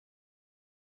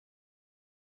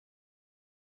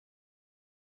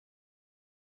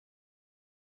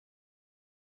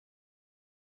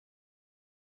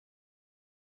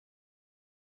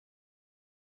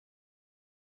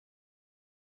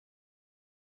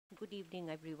Good evening,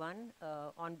 everyone.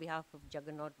 On behalf of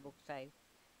Juggernaut Books, I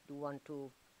do want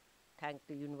to thank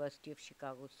the University of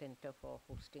Chicago Center for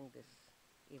hosting this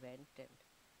event. And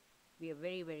we are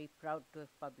very, very proud to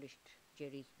have published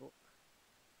Jerry's book.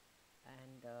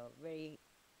 And very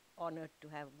honored to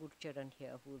have Gurcharan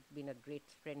here, who's been a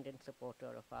great friend and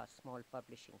supporter of our small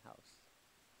publishing house.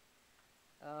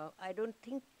 I don't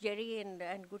think Jerry and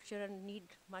Gurcharan need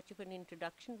much of an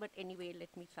introduction, but anyway,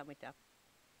 let me sum it up.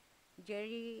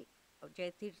 Jerry, or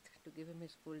Jaithrith, to give him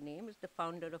his full name, is the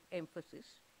founder of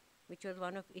Mphasis, which was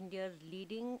one of India's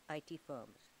leading IT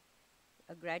firms.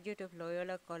 A graduate of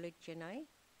Loyola College, Chennai,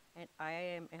 and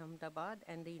IIM Ahmedabad,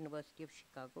 and the University of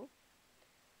Chicago.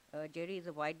 Jerry is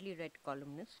a widely read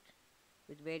columnist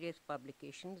with various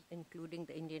publications, including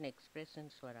the Indian Express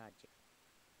and Swaraj.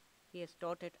 He has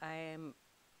taught at IIM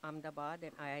Ahmedabad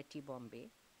and IIT Bombay,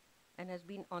 and has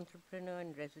been entrepreneur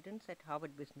in residence at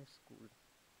Harvard Business School.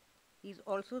 He is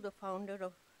also the founder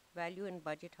of Value and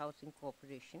Budget Housing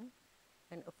Corporation,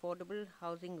 an affordable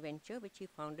housing venture which he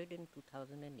founded in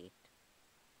 2008.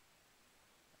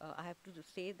 I have to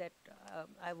say that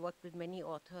I've worked with many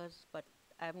authors, but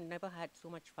I've never had so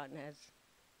much fun as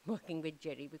working with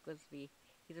Jerry, because he's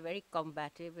a very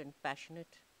combative and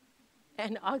passionate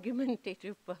and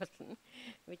argumentative person,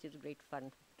 which is great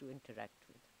fun to interact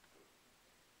with.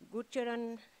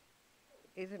 Gurcharan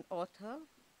is an author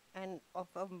and of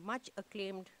a much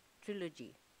acclaimed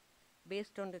trilogy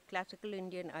based on the classical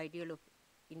Indian ideal of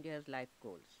India's life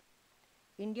goals.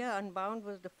 India Unbound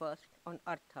was the first on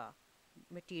Artha,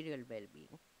 material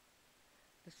well-being.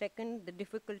 The second, The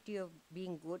Difficulty of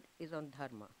Being Good, is on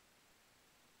Dharma,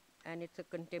 and it's a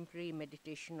contemporary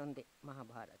meditation on the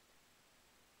Mahabharata.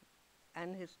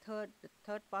 And the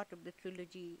third part of the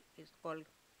trilogy is called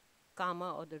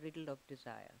Kama, or the Riddle of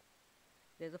Desire.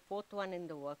 There's a fourth one in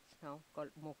the works now called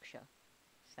Moksha,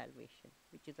 Salvation,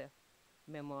 which is a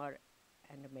memoir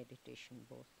and a meditation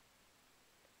both.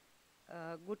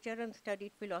 Gurcharan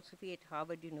studied philosophy at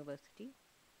Harvard University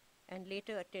and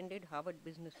later attended Harvard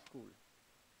Business School.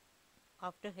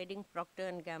 After heading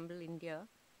Procter & Gamble India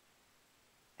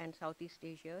and Southeast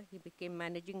Asia, he became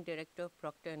managing director of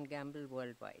Procter & Gamble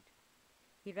worldwide.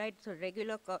 He writes a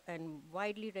regular and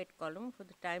widely read column for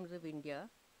the Times of India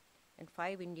and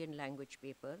 5 Indian language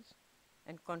papers,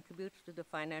 and contributes to the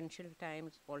Financial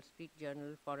Times, Wall Street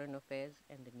Journal, Foreign Affairs,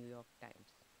 and the New York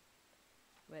Times.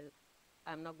 Well,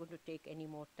 I'm not going to take any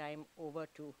more time. Over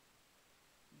to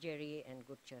Jerry and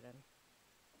Gurcharan.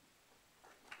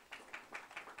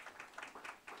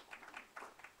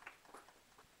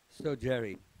 So,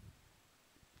 Jerry,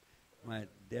 my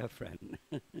dear friend,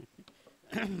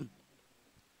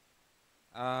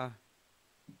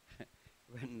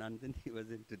 when Nandini was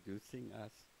introducing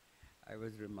us, I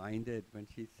was reminded when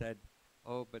she said,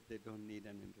 "Oh, but they don't need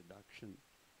an introduction."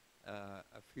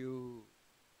 A few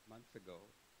months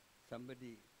ago,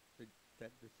 somebody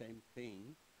said the same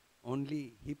thing,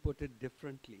 only he put it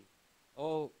differently.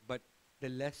 "Oh, but the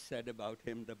less said about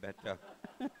him, the better."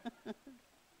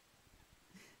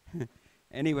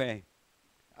 Anyway,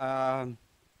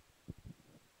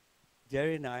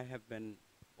 Jerry and I have been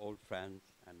old friends,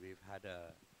 and we've had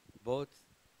both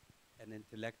an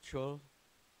intellectual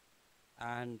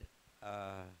and,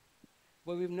 well,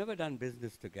 we've never done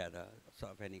business together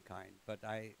of any kind, but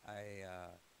I've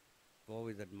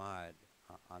always admired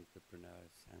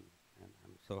entrepreneurs, and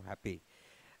I'm so happy.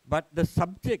 But the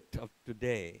subject of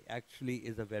today actually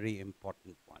is a very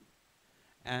important one.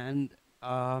 And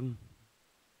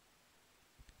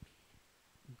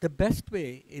the best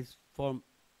way is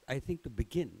I think, to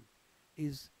begin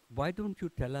is, why don't you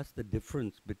tell us the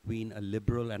difference between a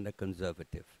liberal and a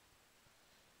conservative?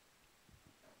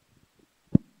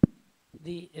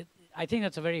 I think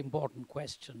that's a very important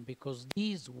question, because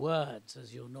these words,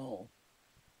 as you know,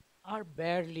 are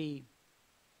barely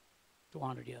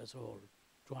 200 years old,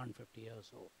 250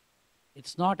 years old.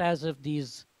 It's not as if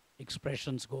these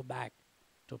expressions go back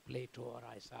to Plato or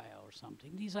Isaiah or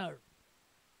something. These are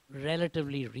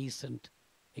relatively recent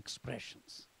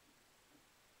expressions.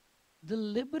 The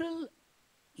liberal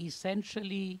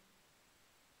essentially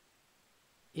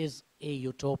is a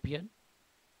utopian.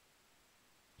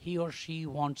 He or she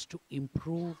wants to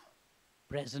improve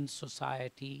present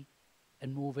society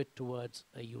and move it towards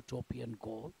a utopian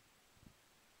goal,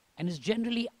 and is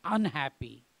generally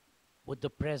unhappy with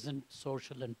the present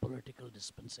social and political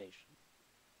dispensation.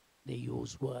 They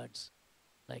use words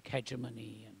like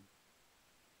hegemony and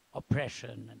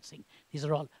oppression and things. These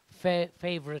are all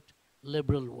favorite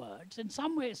liberal words. In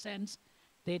some sense,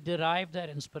 they derive their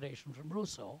inspiration from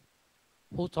Rousseau,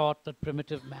 who thought that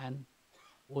primitive man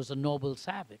was a noble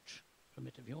savage,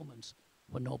 primitive humans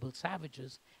were noble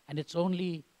savages, and it's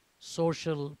only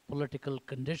social, political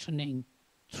conditioning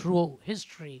through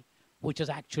history which has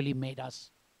actually made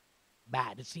us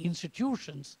bad. It's the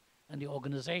institutions and the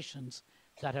organizations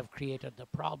that have created the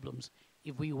problems.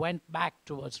 If we went back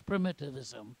towards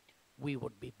primitivism, we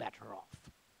would be better off.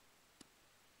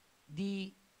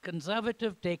 The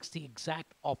conservative takes the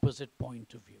exact opposite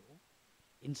point of view.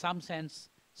 In some sense,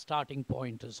 starting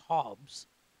point is Hobbes,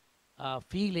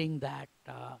 feeling that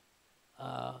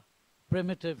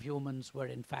primitive humans were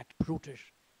in fact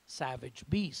brutish, savage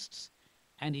beasts,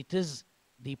 and it is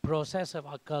the process of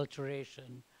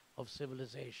acculturation, of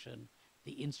civilization,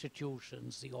 the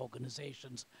institutions, the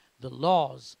organizations, the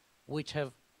laws, which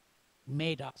have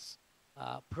made us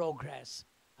progress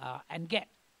and get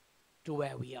to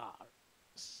where we are.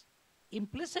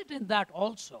 Implicit in that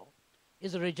also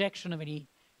is a rejection of any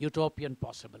utopian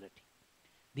possibility.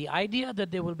 The idea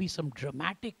that there will be some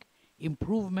dramatic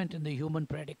improvement in the human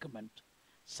predicament,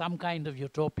 some kind of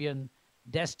utopian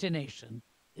destination,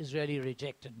 is really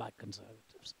rejected by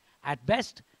conservatives. At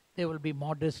best, there will be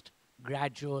modest,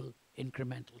 gradual,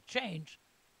 incremental change.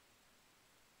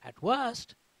 At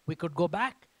worst, we could go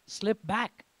back, slip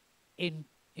back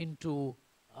into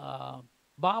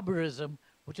barbarism,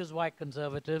 which is why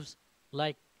conservatives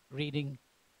like reading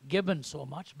Gibbon so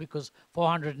much, because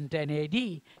 410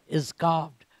 AD is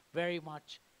carved very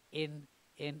much in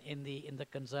the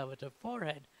conservative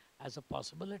forehead as a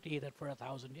possibility that for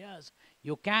 1,000 years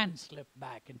you can slip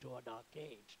back into a dark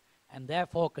age. And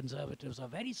therefore conservatives are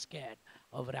very scared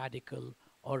of radical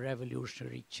or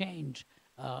revolutionary change,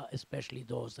 especially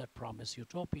those that promise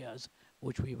utopias,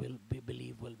 which we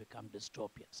believe will become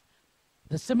dystopias.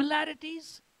 The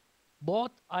similarities,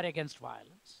 both are against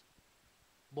violence,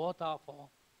 both are for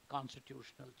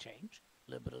constitutional change,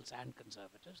 liberals and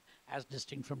conservatives, as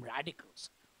distinct from radicals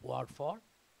who are for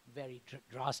very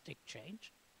drastic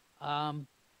change. And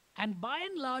by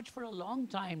and large, for a long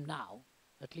time now,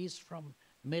 at least from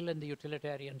Mill and the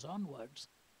utilitarians onwards,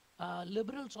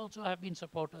 liberals also have been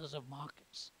supporters of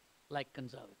markets, like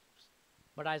conservatives.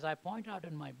 But as I point out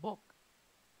in my book,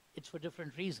 it's for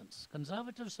different reasons.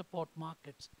 Conservatives support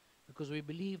markets because we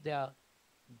believe they are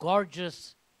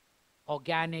gorgeous,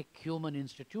 organic human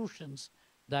institutions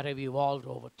that have evolved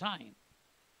over time.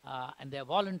 And they're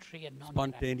voluntary and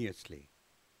spontaneously.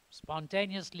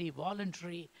 Spontaneously,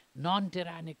 voluntary,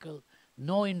 non-tyrannical,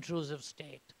 no intrusive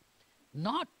state.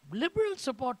 Not liberal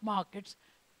support markets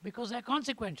because they're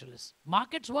consequentialists.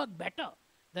 Markets work better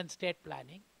than state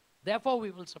planning. Therefore,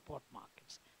 we will support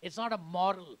markets. It's not a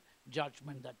moral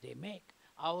judgment that they make.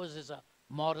 Ours is a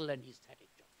moral and aesthetic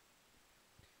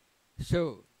judgment.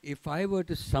 So, if I were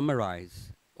to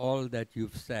summarize all that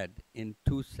you've said in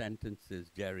 2 sentences,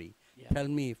 Jerry, Yeah. tell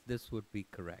me if this would be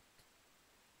correct.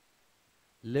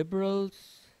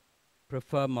 Liberals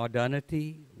prefer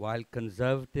modernity while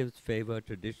conservatives favor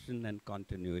tradition and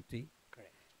continuity.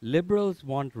 Correct. Liberals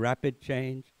want rapid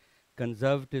change.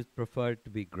 Conservatives prefer it to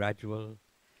be gradual.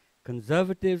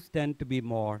 Conservatives tend to be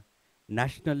more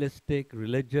nationalistic,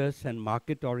 religious, and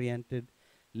market-oriented.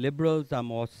 Liberals are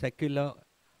more secular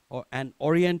and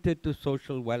oriented to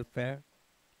social welfare.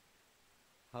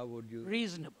 How would you?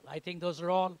 Reasonable. I think those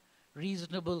are all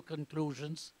reasonable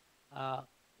conclusions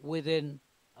within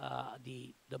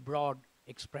the broad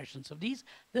expressions of these.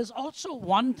 There's also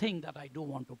one thing that I do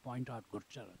want to point out,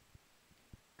 Gurcharan.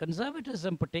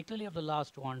 Conservatism, particularly of the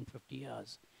last 250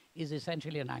 years, is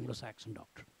essentially an Anglo-Saxon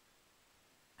doctrine.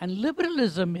 And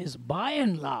liberalism is, by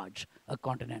and large, a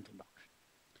continental doctrine.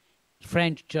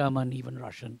 French, German, even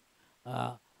Russian,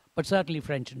 but certainly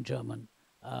French and German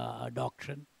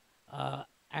doctrine.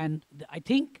 And I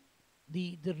think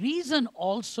the reason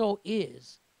also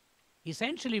is,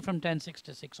 essentially from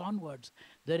 1066 onwards,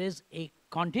 there is a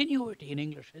continuity in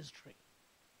English history,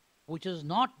 which is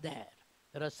not there.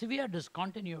 There are severe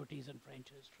discontinuities in French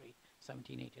history,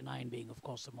 1789 being, of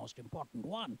course, the most important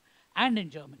one, and in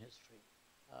German history,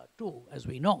 too, as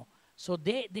we know. So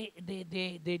they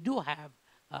do have,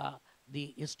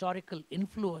 the historical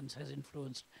influence has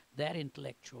influenced their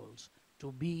intellectuals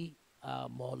to be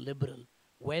more liberal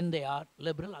when they are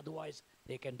liberal. Otherwise,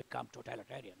 they can become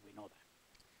totalitarian. We know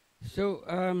that.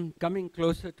 So, coming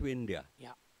closer to India,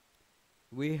 Yeah.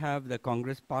 we have the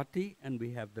Congress Party and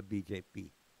we have the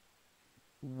BJP.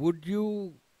 Would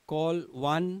you call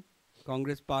one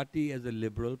Congress Party as a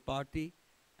liberal party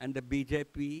and the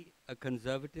BJP a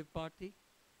conservative party?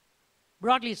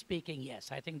 Broadly speaking,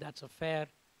 yes. I think that's a fair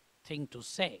thing to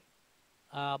say.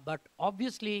 But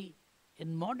obviously,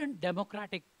 in modern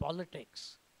democratic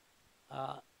politics,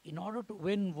 in order to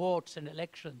win votes in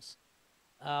elections,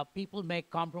 people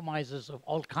make compromises of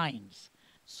all kinds.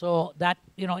 So that,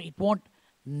 it won't,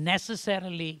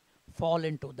 necessarily fall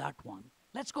into that one.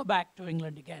 Let's go back to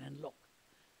England again and look.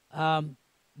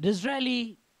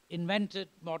 Disraeli invented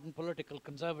modern political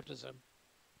conservatism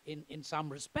in some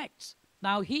respects.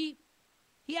 Now, he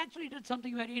actually did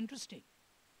something very interesting.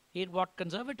 What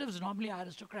conservatives, normally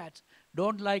aristocrats,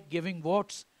 don't like giving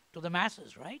votes to the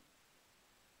masses, right?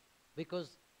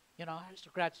 Because,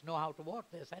 aristocrats know how to vote,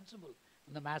 they're sensible,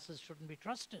 and the masses shouldn't be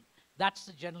trusted. That's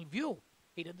the general view.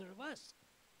 He did the reverse.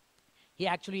 He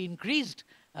actually increased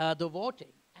the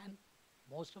voting, and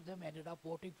most of them ended up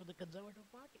voting for the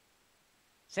Conservative Party.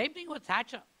 Same thing with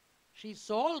Thatcher. She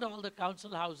sold all the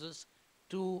council houses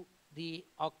to the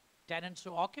tenants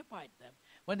who occupied them.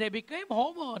 When they became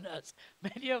homeowners,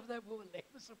 many of them who were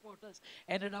Labour supporters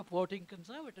ended up voting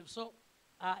Conservative. So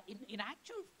in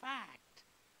actual fact,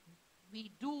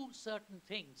 we do certain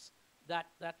things that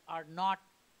are not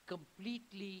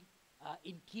completely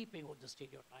in keeping with the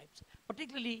stereotypes,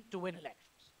 particularly to win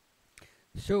elections.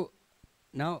 So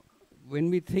now, when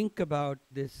we think about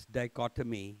this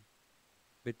dichotomy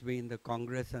between the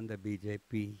Congress and the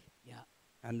BJP,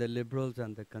 and the liberals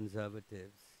and the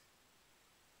conservatives,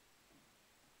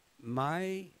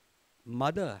 my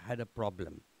mother had a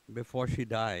problem. Before she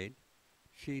died,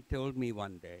 she told me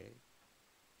one day,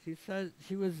 she said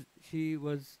she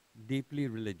was deeply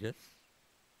religious.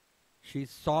 She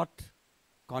sought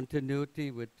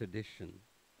continuity with tradition,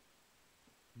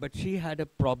 but she had a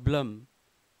problem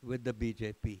with the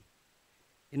BJP.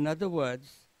 In other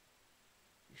words,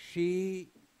 she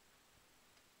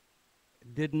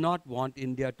did not want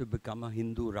India to become a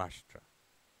Hindu Rashtra.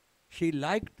 She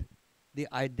liked the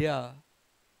idea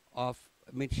of,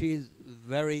 she is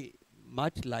very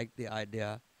much like the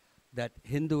idea that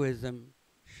Hinduism,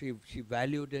 she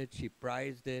valued it, she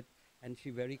prized it, and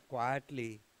she very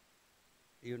quietly,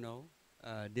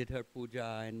 did her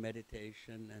puja and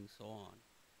meditation and so on.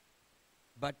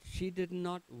 But she did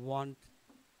not want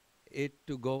it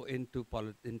to go into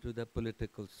the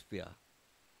political sphere.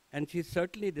 And she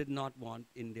certainly did not want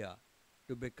India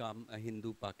to become a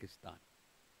Hindu Pakistan.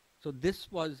 So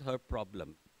this was her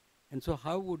problem. And so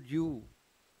how would you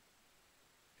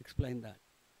explain that?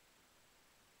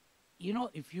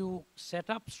 If you set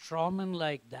up strawmen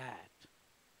like that,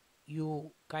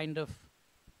 you kind of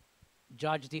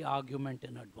judge the argument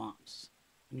in advance.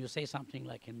 And you say something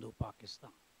like Hindu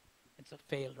Pakistan. It's a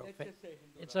failed or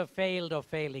it's a failed or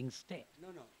failing state. No.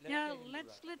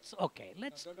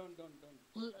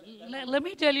 Let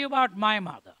me tell you about my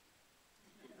mother,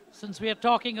 since we are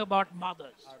talking about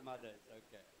mothers. Our mothers,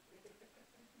 okay.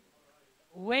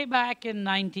 Way back in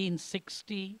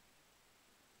 1960,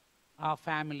 our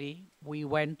family, we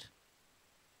went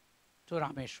to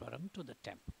Rameshwaram, to the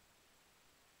temple.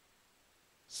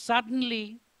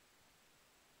 Suddenly,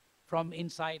 from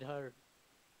inside her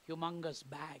humongous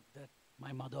bag that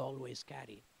my mother always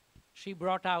carried, she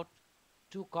brought out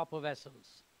 2 copper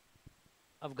vessels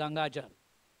of Ganga Jal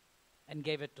and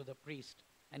gave it to the priest,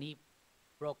 and he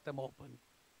broke them open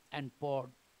and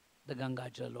poured the Ganga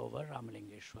Jal over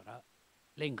Ramalingeshwara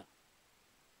Linga.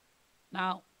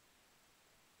 Now,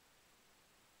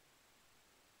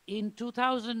 in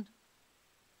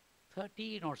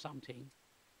 2013 or something,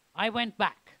 I went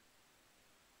back.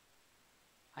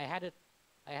 I had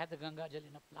the Ganga Jal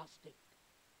in a plastic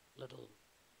little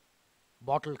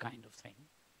bottle kind of thing,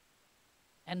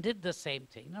 and did the same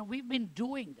thing. Now, we've been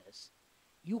doing this.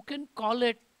 You can call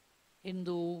it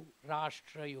Hindu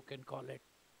Rashtra, you can call it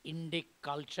Indic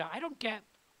culture. I don't care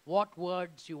what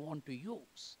words you want to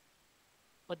use.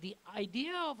 But the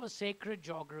idea of a sacred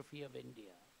geography of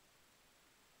India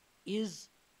is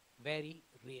very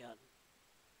real.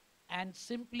 And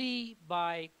simply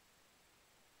by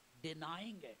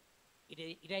denying it,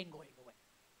 it ain't going away.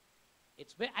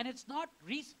 And it's not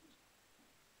recent.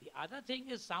 The other thing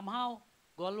is somehow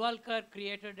Golwalkar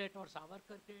created it or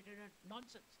Savarkar created it.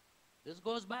 Nonsense. This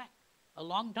goes back a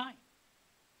long time.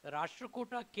 The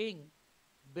Rashtrakuta king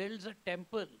builds a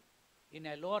temple in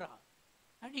Ellora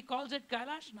and he calls it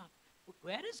Kailashnath.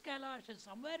 Where is Kailash? It's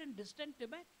somewhere in distant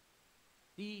Tibet.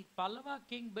 The Pallava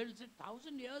king builds it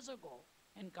 1,000 years ago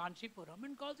in Kanchipuram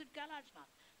and calls it Kailashnath.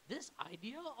 This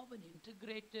idea of an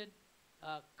integrated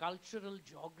cultural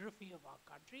geography of our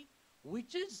country,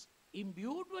 which is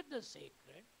imbued with the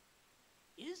sacred,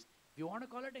 is, if you want to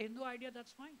call it a Hindu idea,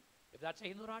 that's fine. If that's a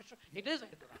Hindu Rashtra, it is a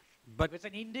Hindu Rashtra. But if it's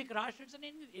an Indic Rashtra, it's an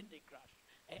Indic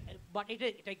Rashtra. But it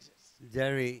exists.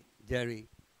 Jerry,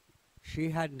 she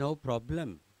had no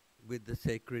problem with the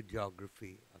sacred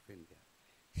geography of India.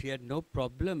 She had no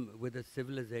problem with a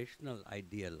civilizational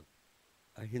ideal,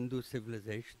 a Hindu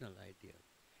civilizational ideal.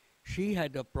 She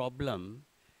had a problem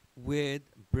with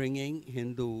bringing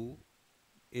Hindu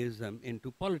ism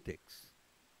into politics.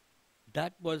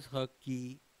 That was her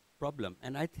key problem.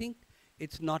 And I think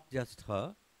it's not just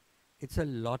her, it's a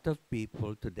lot of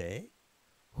people today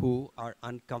who are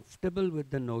uncomfortable with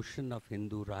the notion of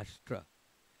Hindu Rashtra,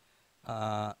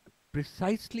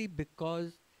 precisely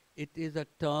because it is a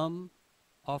term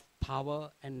of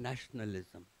power and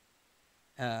nationalism.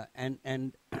 And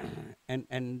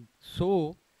and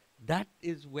so that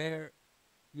is where,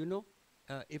 you know,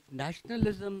 if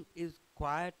nationalism is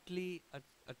quietly a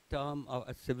term or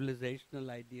a civilizational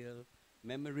ideal,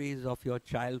 memories of your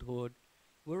childhood,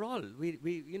 we all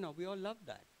love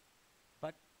that.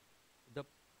 But the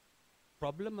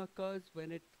problem occurs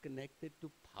when it's connected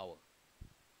to power.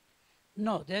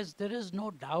 No, there is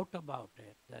no doubt about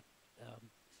it that,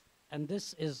 and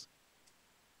this is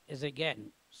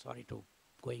again, sorry to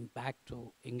going back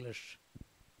to English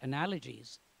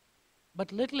analogies,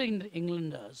 but little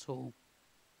Englanders who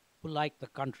like the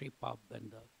country pub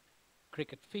and the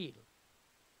cricket field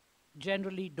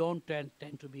generally don't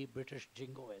tend to be British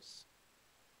jingoists,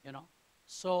 you know.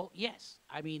 So yes,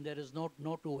 I mean, there is no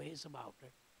two ways about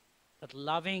it, that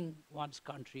loving one's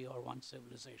country or one's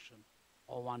civilization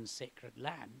or one's sacred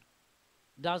land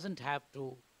doesn't have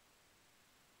to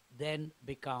then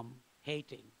become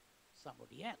hating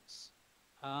somebody else.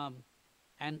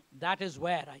 And that is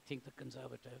where I think the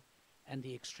conservative and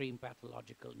the extreme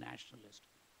pathological nationalist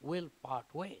will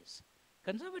part ways.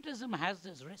 Conservatism has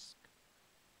this risk.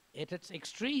 At its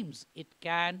extremes, it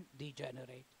can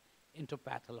degenerate into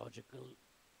pathological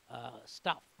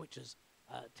stuff, which is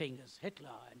thing as Hitler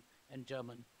and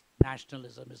German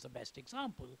nationalism is the best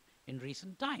example in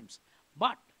recent times.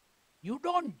 But you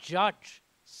don't judge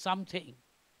something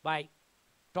by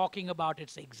talking about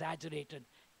its exaggerated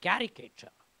caricature.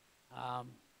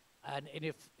 And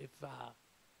if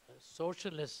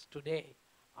socialists today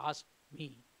asked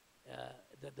me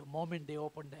that the moment they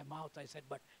opened their mouth, I said,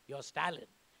 but you're Stalin.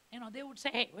 You know, they would say,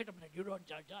 hey, wait a minute, you don't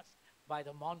judge us by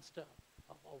the monster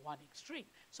of one extreme.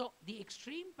 So the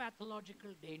extreme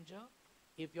pathological danger,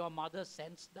 if your mother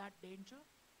sensed that danger,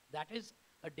 that is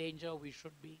a danger we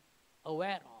should be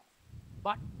aware of.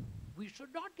 But we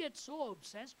should not get so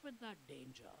obsessed with that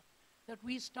danger that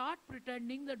we start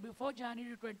pretending that before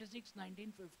January 26,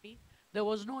 1950, there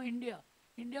was no India.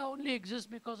 India only exists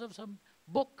because of some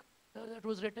book that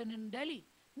was written in Delhi.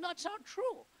 No, it's not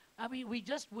true. I mean, we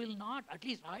just will not, at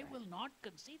least I will not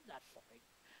concede that point,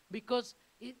 because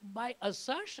by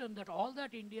assertion that all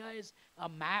that India is a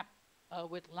map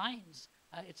with lines,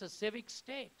 it's a civic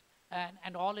state,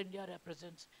 and all India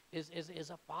represents is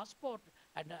a passport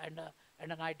and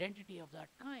an identity of that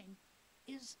kind,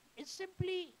 is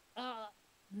simply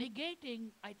negating,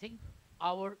 I think,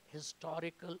 our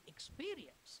historical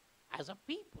experience as a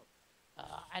people.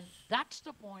 And that's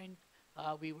the point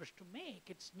we wish to make.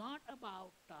 It's not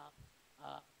about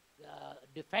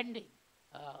defending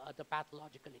the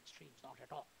pathological extremes, not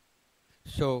at all.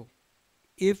 So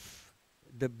if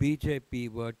the BJP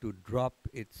were to drop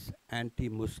its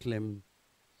anti-Muslim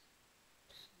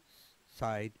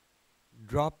side,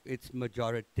 drop its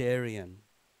majoritarian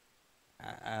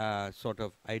sort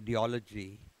of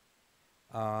ideology,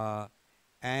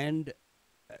 and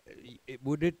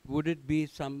would it be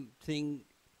something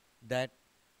that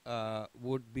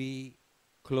would be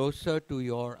closer to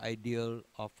your ideal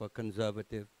of a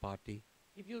conservative party?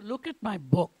 If you look at my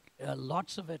book,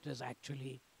 lots of it is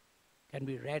actually can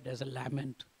be read as a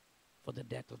lament for the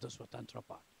death of the Swatantra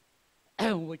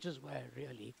Party, which is where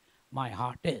really my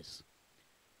heart is.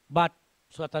 But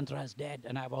Swatantra is dead,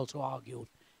 and I've also argued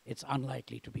it's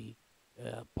unlikely to be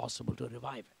possible to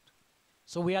revive it.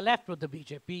 So we are left with the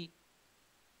BJP,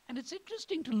 and it's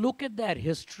interesting to look at their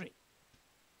history.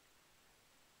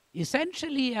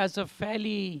 Essentially, as a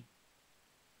fairly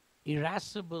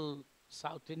irascible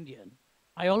South Indian,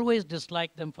 I always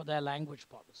disliked them for their language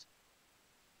policy.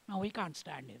 No, we can't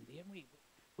stand Hindi, and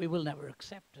we will never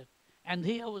accept it. And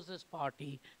here was this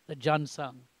party, the Jan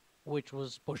Sangh, which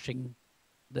was pushing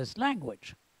this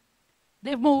language.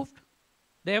 They've moved.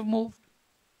 They've moved.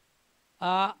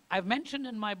 I've mentioned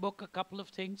in my book a couple of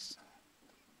things.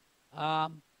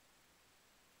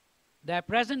 Their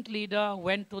present leader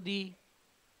went to the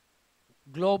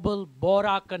global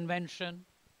Bori convention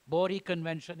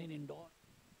in Indore.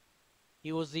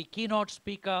 He was the keynote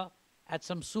speaker at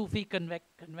some Sufi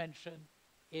convention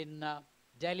in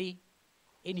Delhi.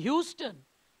 In Houston,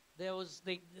 there was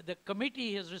the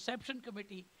committee, his reception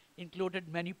committee included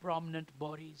many prominent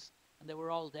Boris, and they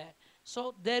were all there.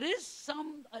 So there is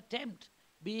some attempt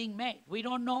being made. We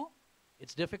don't know.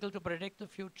 It's difficult to predict the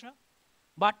future.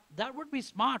 But that would be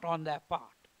smart on their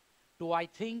part to, I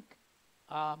think,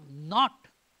 not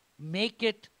make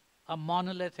it a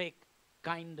monolithic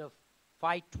kind of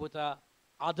fight with a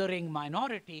othering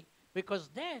minority, because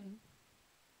then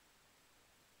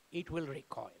it will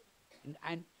recoil.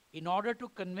 And in order to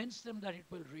convince them that it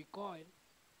will recoil,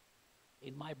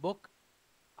 in my book,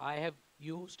 I have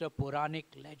used a Puranic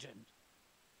legend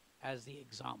as the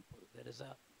example. There is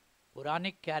a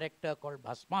Puranic character called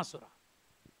Bhasmasura,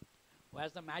 who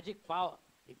has the magic power.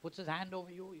 He puts his hand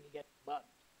over you, you'll get burnt.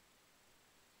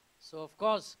 So, of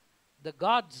course, the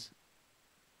gods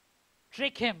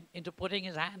trick him into putting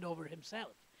his hand over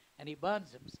himself, and he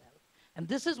burns himself. And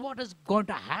this is what is going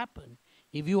to happen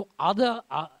if you other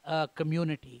a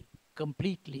community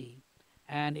completely,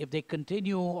 and if they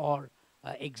continue or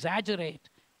exaggerate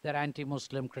their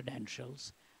anti-Muslim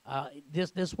credentials.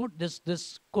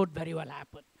 This could very well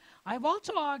happen. I've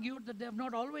also argued that they have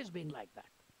not always been like that.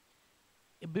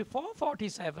 Before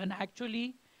 47,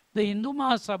 actually, the Hindu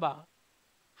Mahasabha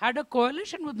had a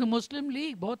coalition with the Muslim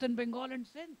League, both in Bengal and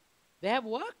Sindh. They have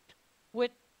worked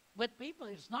with people.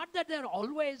 It's not that they're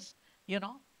always,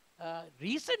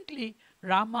 recently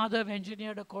Ram Madhav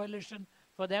engineered a coalition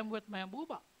for them with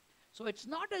Mehbooba. So it's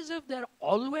not as if they're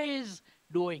always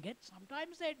doing it.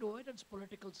 Sometimes they do it, it's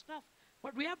political stuff.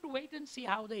 But we have to wait and see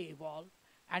how they evolve.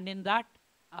 And in that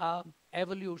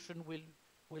evolution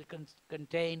will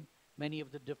contain many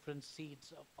of the different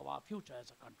seeds of our future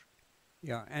as a country.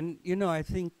 Yeah, and I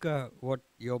think what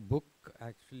your book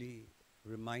actually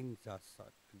reminds us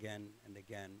again and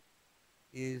again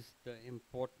is the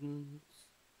importance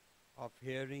of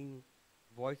hearing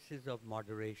voices of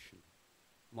moderation.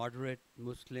 Moderate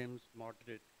Muslims,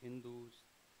 moderate Hindus,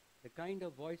 the kind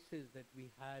of voices that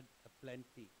we had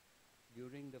aplenty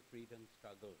during the freedom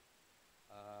struggle.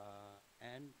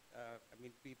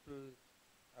 People,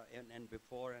 and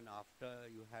before and after,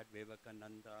 you had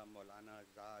Vivekananda, Maulana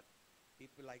Azad,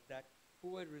 people like that,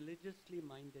 who were religiously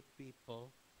minded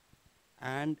people,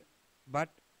 but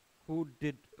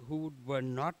who were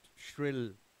not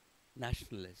shrill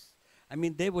nationalists. I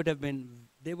mean, they would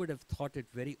have thought it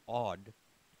very odd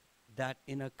that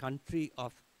in a country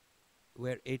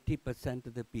where 80%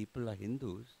 of the people are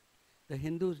Hindus, the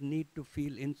Hindus need to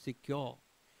feel insecure,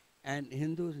 and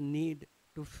Hindus need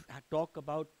to talk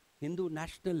about Hindu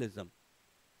nationalism,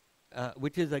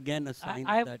 which is again a sign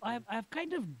that I've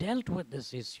kind of dealt with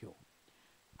this issue.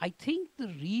 I think the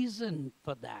reason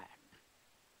for that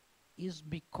is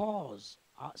because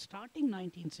starting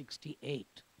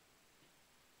 1968,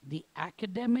 the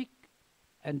academic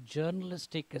and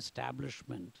journalistic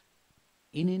establishment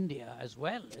in India, as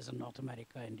well as in North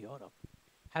America and Europe,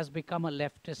 has become a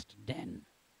leftist den.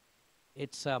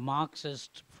 It's a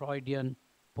Marxist, Freudian,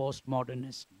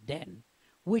 postmodernist den,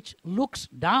 which looks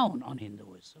down on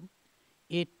Hinduism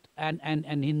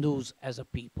and Hindus as a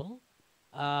people,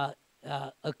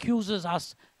 accuses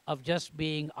us of just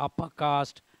being upper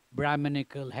caste,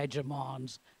 Brahminical,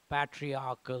 hegemons,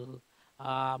 patriarchal,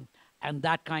 and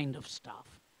that kind of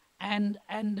stuff. And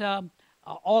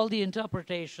all the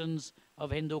interpretations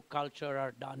of Hindu culture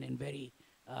are done in very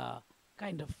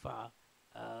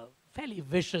fairly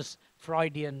vicious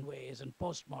Freudian ways and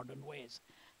postmodern ways.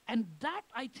 And that,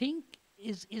 I think,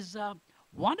 is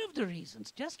one of the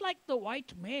reasons, just like the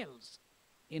white males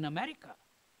in America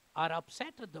are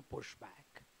upset at the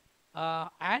pushback,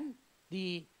 and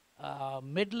the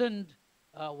Midland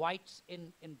whites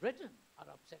in Britain are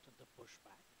upset at the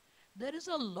pushback. There is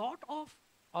a lot of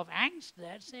angst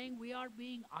there saying we are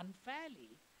being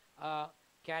unfairly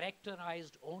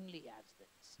characterized only as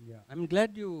this. Yeah, I'm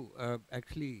glad you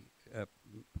actually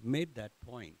made that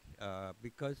point,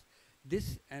 because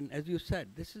this, and as you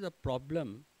said, this is a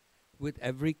problem with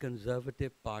every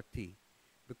conservative party,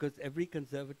 because every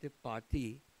conservative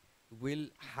party will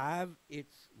have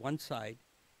its one side,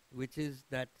 which is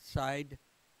that side,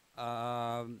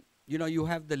 you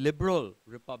have the liberal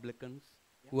Republicans,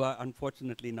 who are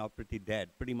unfortunately now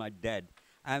pretty much dead.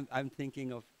 I'm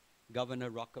thinking of Governor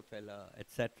Rockefeller,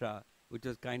 etc., which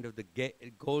was kind of the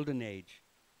golden age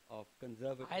of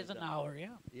conservatism. Eisenhower,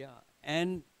 yeah. Yeah,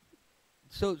 and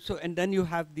so and then you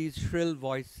have these shrill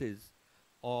voices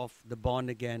of the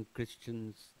born-again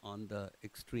Christians on the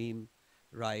extreme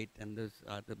right, and those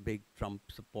are the big Trump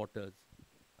supporters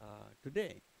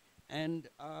today. And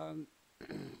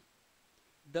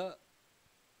the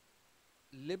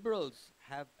liberals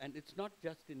have, and it's not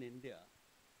just in India,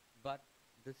 but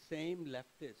the same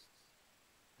leftists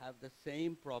have the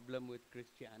same problem with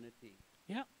Christianity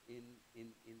in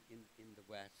the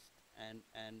West. And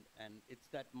it's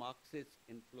that Marxist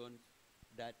influence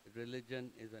that religion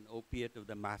is an opiate of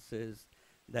the masses,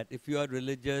 that if you are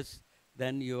religious,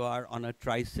 then you are on a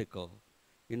tricycle.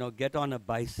 Get on a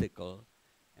bicycle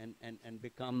and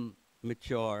become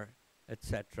mature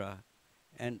etc.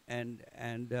 And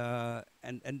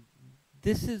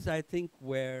this is, I think,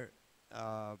 where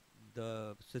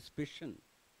the suspicion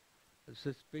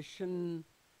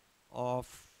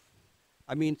of,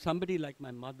 I mean, somebody like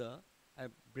my mother, I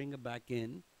bring her back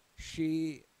in.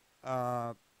 She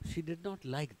did not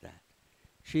like that.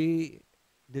 She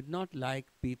did not like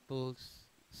people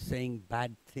saying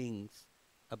bad things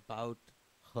about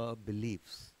her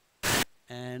beliefs,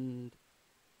 and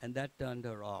that turned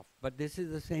her off. But this is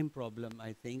the same problem,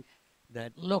 I think,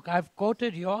 that Look, I've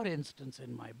quoted your instance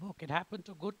in my book. It happened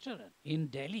to Gurcharan in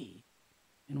Delhi,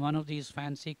 in one of these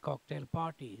fancy cocktail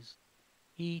parties.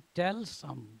 He tells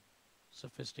some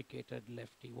sophisticated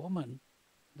lefty woman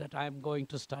that I'm going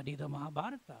to study the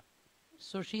Mahabharata.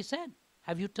 So she said,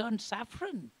 have you turned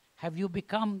saffron? Have you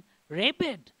become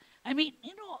rabid? I mean,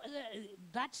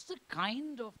 that's the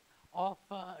kind of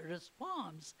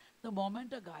response the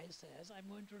moment a guy says, I'm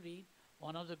going to read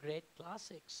one of the great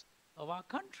classics of our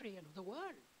country and of the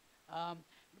world.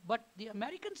 But the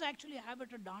Americans actually have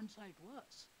it a darn sight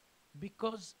worse,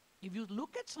 because if you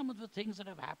look at some of the things that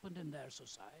have happened in their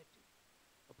society,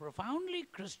 a profoundly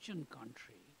Christian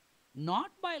country,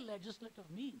 not by legislative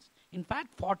means. In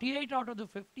fact, 48 out of the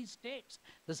 50 states,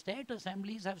 the state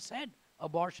assemblies have said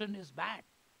abortion is bad.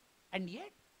 And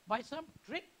yet, by some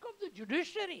trick of the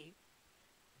judiciary,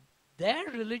 their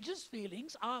religious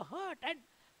feelings are hurt. And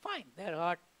fine, they're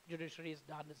hurt. Judiciary is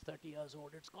done, it's 30 years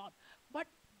old, it's gone. But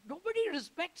nobody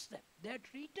respects them. They're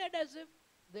treated as if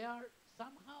they are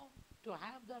somehow to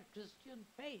have that Christian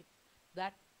faith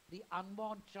that the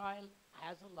unborn child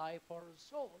has a life or a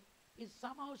soul is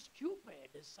somehow stupid,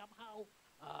 is somehow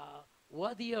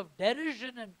worthy of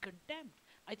derision and contempt.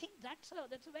 I think that's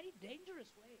a very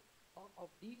dangerous way of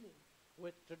dealing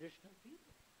with traditional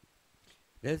people.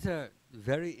 there's a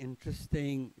very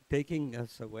interesting, taking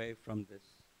us away from this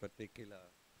particular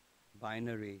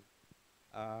binary,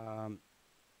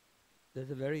 there's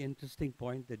a very interesting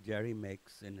point that Jerry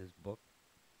makes in his book,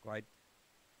 quite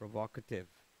provocative.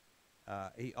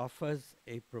 He offers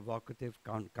a provocative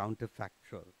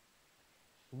counterfactual.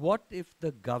 What if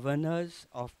the governors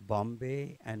of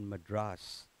Bombay and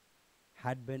Madras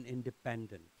had been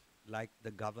independent, like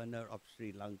the governor of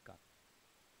Sri Lanka?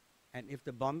 And if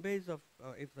the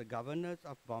governors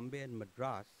of Bombay and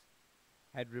Madras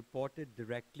had reported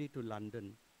directly to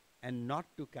London and not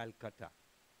to Calcutta,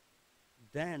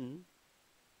 then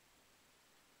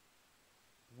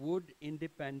would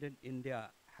independent India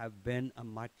have been a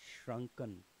much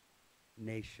shrunken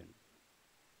nation?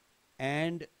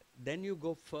 And then you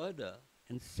go further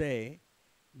and say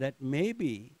that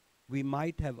maybe we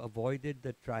might have avoided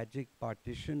the tragic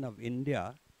partition of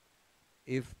India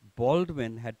if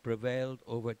Baldwin had prevailed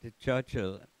over to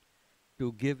Churchill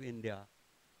to give India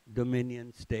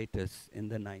dominion status in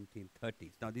the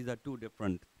 1930s. Now, these are two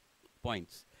different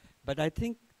points. But I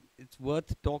think it's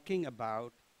worth talking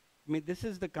about. I mean, this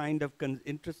is the kind of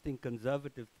interesting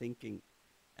conservative thinking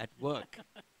at work,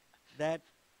 that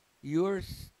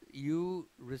you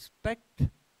respect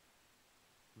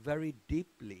very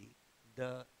deeply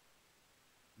the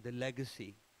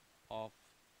legacy of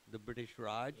the British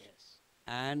Raj, Yes.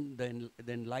 and the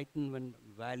Enlightenment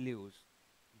values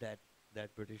that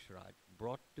British Raj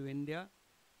brought to India.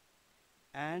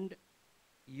 And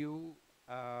you,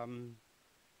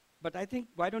 but I think,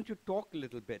 why don't you talk a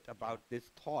little bit about this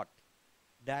thought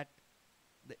that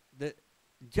the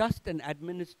just an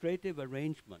administrative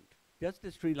arrangement, just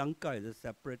as Sri Lanka is a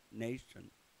separate nation,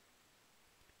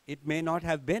 it may not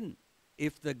have been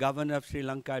if the governor of Sri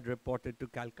Lanka had reported to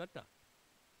Calcutta.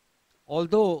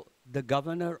 Although the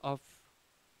governor of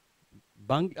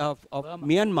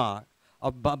Myanmar,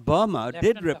 of Burma, Lieutenant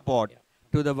did Governor, report yeah.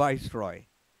 to the viceroy.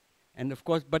 And of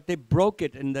course, but they broke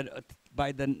it in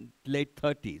by the late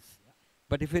 30s. Yeah.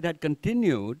 But if it had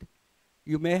continued,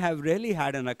 you may have really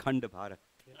had an Akhand Bharat.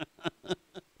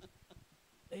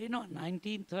 You know,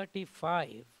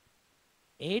 1935,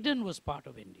 Aden was part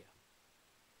of India.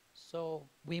 So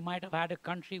we might have had a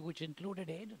country which included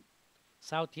Aden,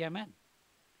 South Yemen,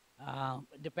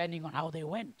 depending on how they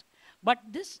went. But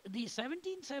the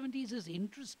 1770s is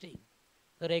interesting,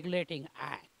 the Regulating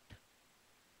Act,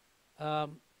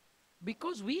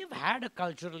 because we have had a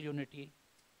cultural unity,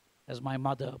 as my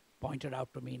mother pointed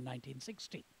out to me in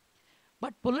 1960.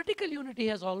 But political unity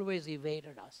has always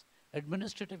evaded us.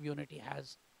 Administrative unity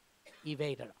has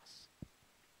evaded us.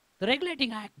 The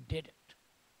Regulating Act did it.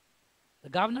 The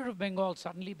governor of Bengal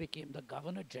suddenly became the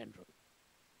governor general.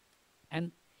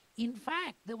 And in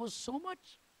fact, there was so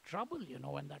much trouble, you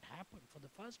know, when that happened. For the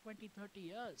first 20, 30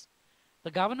 years,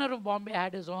 the governor of Bombay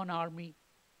had his own army.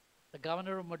 The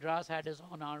governor of Madras had his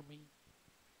own army.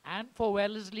 and for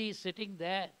Wellesley sitting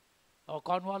there, or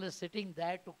Cornwallis sitting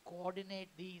there to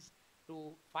coordinate these,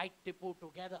 to fight Tipu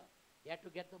together. He had to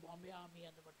get the Bombay Army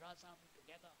and the Madras Army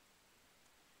together.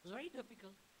 It was very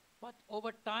difficult. But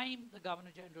over time, the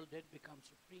Governor General did become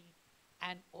supreme,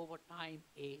 and over time,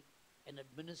 an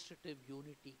administrative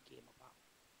unity came about.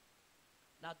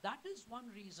 Now, that is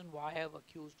one reason why I have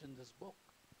accused in this book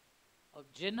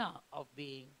of Jinnah of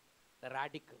being the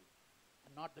radical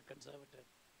and not the conservative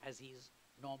as he is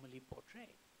normally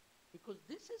portrayed. Because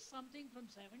this is something from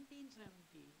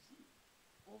 1770s,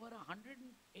 over 180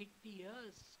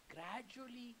 years,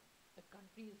 gradually the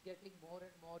country is getting more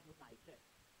and more united,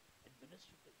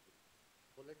 administratively,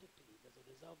 politically. There's a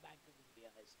Reserve Bank of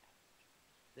India established.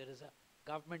 There is a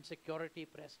government security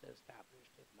press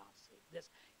established in Nasik. There's,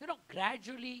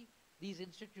 gradually these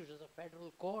institutions, a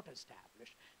federal court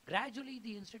established, gradually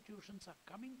the institutions are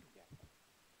coming together.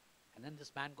 And then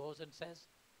this man goes and says,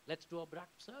 let's do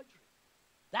abrupt surgery.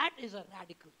 That is a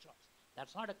radical choice.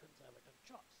 That's not a conservative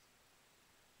choice.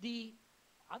 The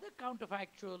other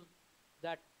counterfactual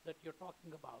that you're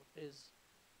talking about is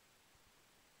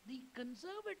the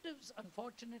conservatives,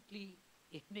 unfortunately,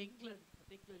 in England,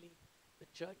 particularly the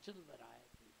Churchill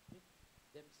variety, did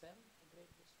themselves a great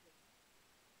disfavor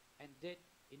and did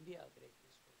India a great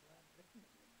disfavor and Britain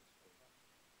a great disfavor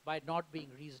by not being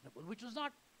reasonable, which was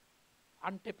not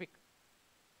untypical.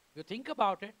 If you think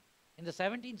about it, in the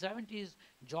 1770s,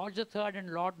 George III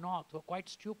and Lord North were quite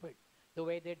stupid the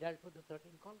way they dealt with the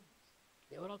 13 colonies.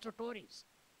 They were also Tories.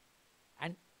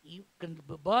 And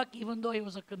Burke, even though he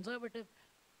was a conservative,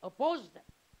 opposed them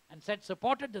and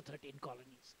supported the 13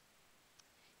 colonies.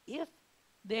 If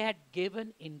they had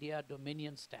given India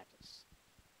dominion status,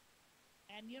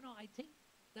 and I think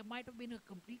there might have been a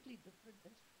completely different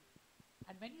history.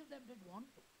 And many of them did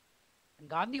want to. And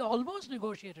Gandhi almost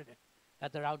negotiated it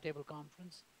at the Round Table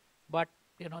Conference. But,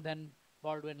 then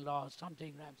Baldwin lost,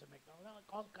 something, Ramsay MacDonald,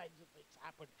 all kinds of things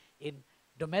happened in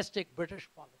domestic British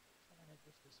politics. And then it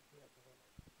just disappeared the whole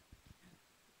idea.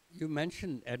 You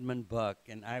mentioned Edmund Burke,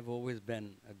 and I've always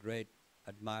been a great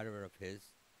admirer of his,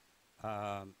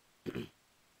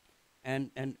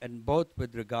 and both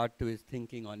with regard to his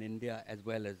thinking on India as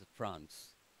well as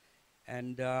France.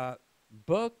 And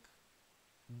Burke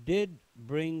did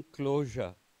bring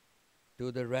closure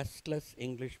to the restless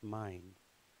English mind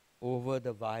over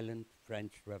the violent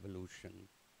French Revolution,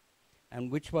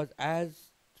 and which was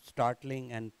as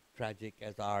startling and tragic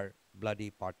as our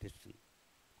bloody partition.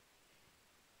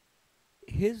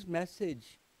 His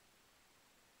message,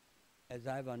 as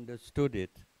I've understood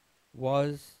it,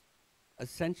 was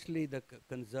essentially the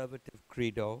conservative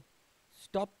credo: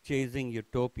 stop chasing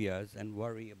utopias and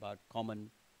worry about common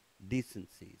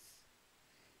decencies.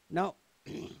 Now,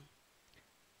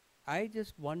 I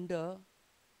just wonder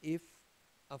if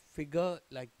a figure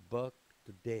like Burke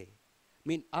today,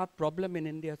 our problem in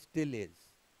India still is,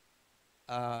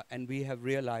 and we have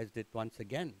realized it once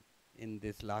again in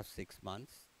this last 6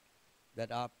 months,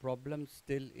 that our problem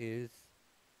still is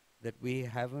that we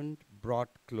haven't brought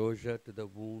closure to the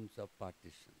wounds of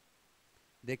partition.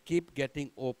 They keep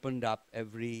getting opened up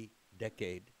every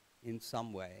decade in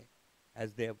some way,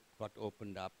 as they have got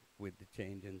opened up with the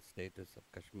change in status of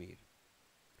Kashmir.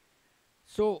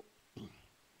 So,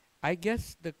 I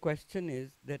guess the question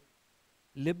is that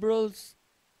liberals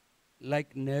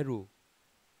like Nehru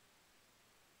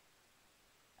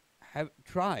have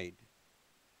tried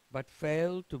but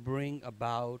failed to bring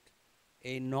about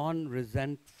a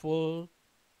non-resentful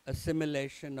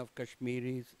assimilation of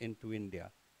Kashmiris into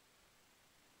India.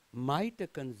 Might a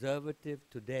conservative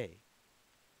today,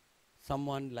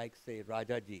 someone like, say,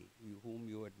 Rajaji, whom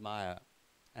you admire,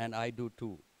 and I do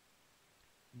too,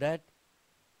 that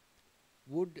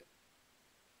would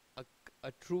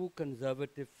a true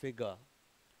conservative figure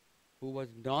who was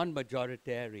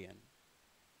non-majoritarian,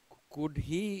 could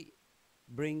he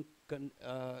bring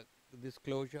this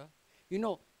closure?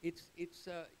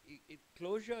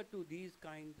 Closure to these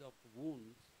kinds of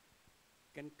wounds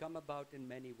can come about in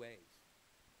many ways.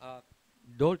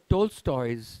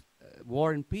 Tolstoy's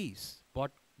War and Peace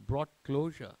brought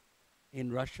closure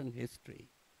in Russian history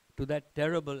to that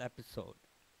terrible episode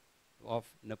of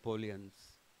Napoleon's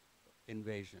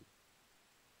invasion.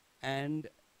 And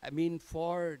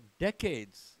for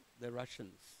decades, the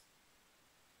Russians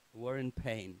were in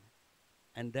pain,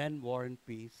 and then War and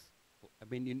Peace.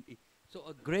 So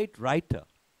a great writer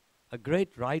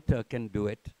can do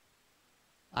it.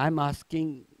 I'm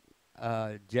asking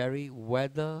Jerry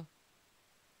whether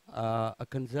a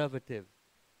conservative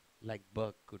like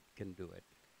Burke can do it.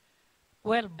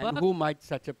 Well, and who might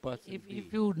such a person be?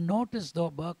 If you notice,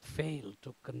 though, Burke failed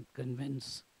to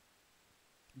convince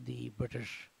the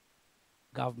British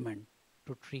government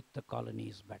to treat the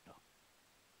colonies better.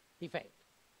 He failed.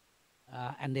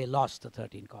 And they lost the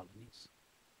 13 colonies.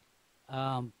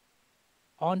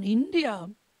 On India,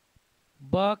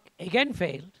 Burke again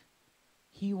failed.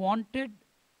 He wanted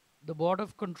the Board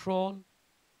of Control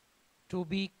to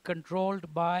be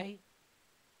controlled by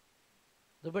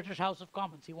the British House of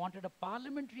Commons. He wanted a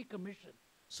parliamentary commission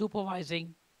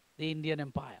supervising the Indian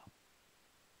Empire.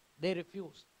 They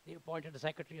refused. They appointed a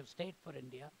Secretary of State for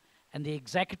India, and the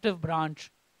executive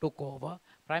branch took over,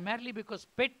 primarily because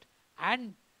Pitt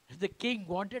and the king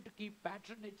wanted to keep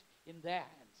patronage in their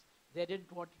hands. They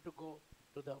didn't want it to go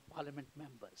to the parliament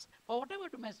members. For whatever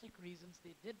domestic reasons,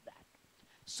 they did that.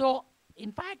 So,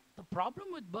 in fact, the problem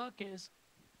with Burke is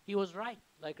he was right,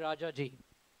 like Rajaji,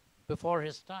 before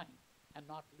his time, and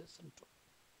not listened to.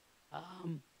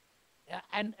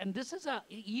 And this is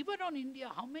even on India,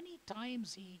 how many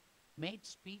times he made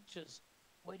speeches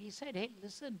where he said, hey,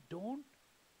 listen, don't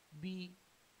be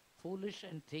foolish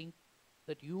and think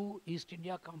that you, East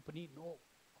India Company, know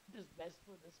what is best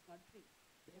for this country.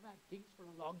 They've had kings for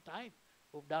a long time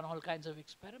who've done all kinds of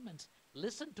experiments.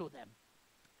 Listen to them.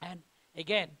 And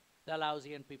again, the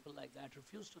Laosian people like that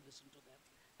refused to listen to them,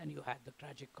 and you had the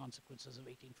tragic consequences of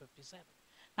 1857.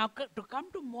 Now, to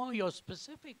come to more your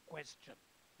specific question,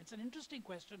 it's an interesting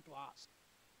question to ask.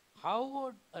 How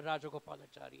would a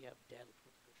Rajagopalachari have dealt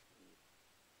with Kashmir?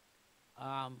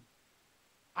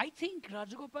 I think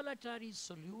Rajagopalachari's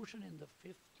solution in the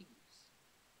 50s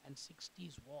and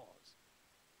 60s was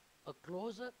a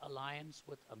closer alliance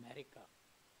with America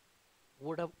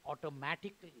would have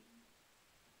automatically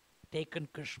taken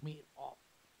Kashmir off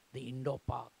the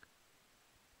Indo-Pak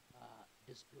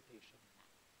disputation map.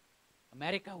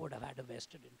 America would have had a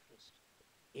vested interest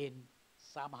in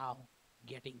somehow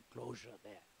getting closure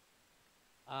there.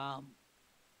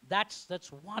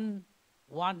 That's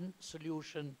one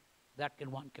solution that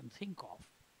one can think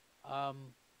of.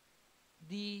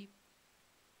 The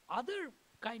other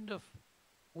kind of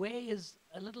way is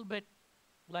a little bit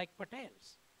like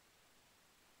Patel's.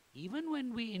 Even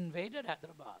when we invaded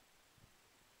Hyderabad,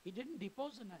 he didn't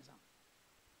depose the Nizam.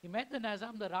 He made the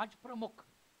Nizam the Raj Pramukh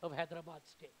of Hyderabad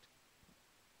state.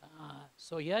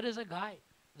 So here is a guy,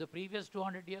 the previous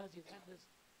 200 years, he's had this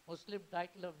Muslim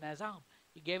title of Nizam.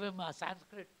 He gave him a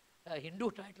Sanskrit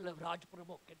Hindu title of Raj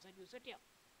Pramukh and said, you sit here.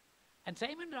 And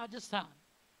same in Rajasthan,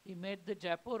 he made the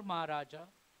Jaipur Maharaja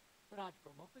the Raj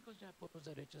Pramukh because Jaipur was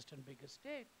the richest and biggest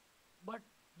state. But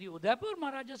the Udaipur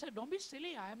Maharaja said, don't be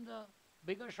silly, I am the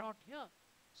bigger shot here.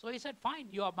 So he said, fine,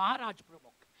 you are Maharaj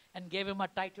Pramukh, and gave him a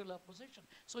titular position.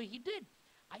 So he did.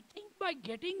 I think by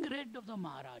getting rid of the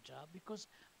Maharaja, because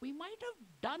we might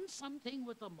have done something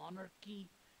with the monarchy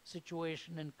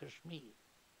situation in Kashmir,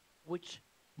 which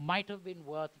might have been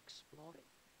worth exploring,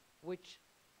 which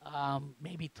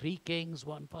maybe 3 kings,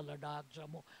 1 for Ladakh,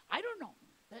 Jammu. I don't know.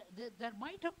 There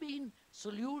might have been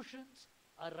solutions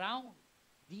around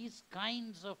these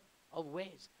kinds of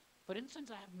ways. For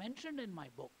instance, I have mentioned in my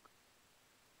book,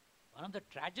 one of the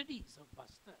tragedies of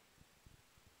Bastar,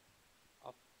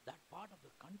 of that part of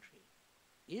the country,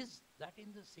 is that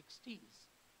in the 60s,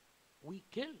 we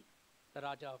killed the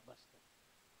Raja of Bastar.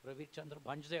 Ravi Chandra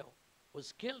Bhanjdev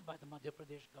was killed by the Madhya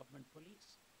Pradesh government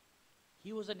police.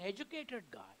 He was an educated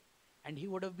guy, and he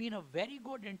would have been a very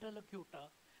good interlocutor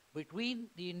between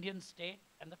the Indian state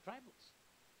and the tribals.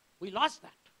 We lost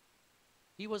that.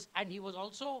 He was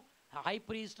also a high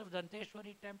priest of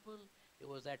Danteshwari temple. He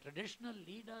was a traditional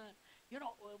leader,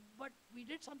 but we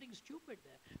did something stupid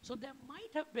there. So there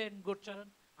might have been, Gurcharan,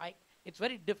 it's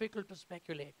very difficult to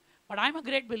speculate, but I'm a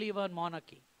great believer in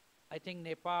monarchy. I think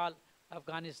Nepal,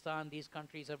 Afghanistan, these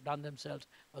countries have done themselves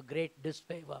a great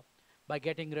disfavor by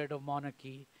getting rid of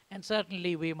monarchy. And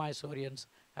certainly we Mysoreans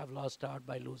have lost out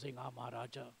by losing our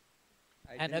Maharaja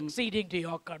and acceding to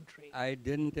your country. I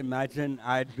didn't imagine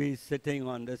I'd be sitting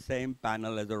on the same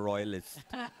panel as a royalist.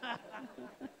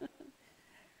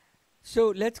 So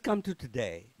let's come to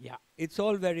today. Yeah. It's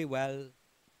all very well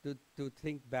to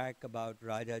think back about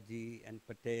Rajaji and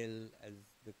Patel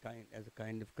as a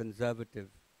kind of conservative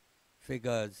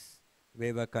figures,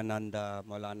 Vivekananda,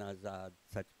 Maulana Azad,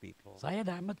 such people. Syed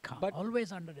Ahmed Khan, but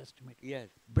always underestimated. Yes.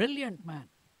 Brilliant man,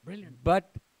 brilliant.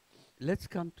 But let's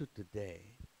come to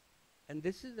today. And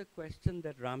this is a question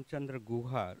that Ramchandra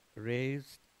Guha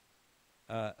raised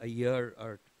a year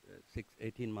or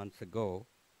 18 months ago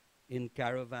in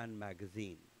Caravan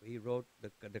magazine. He wrote,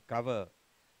 the cover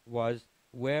was,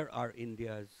 "Where are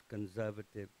India's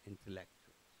conservative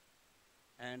intellectuals?"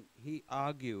 And he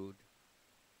argued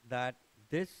that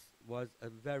this was a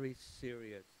very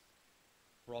serious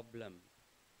problem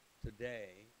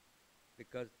today,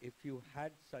 because if you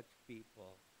had such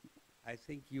people I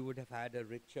think you would have had a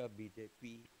richer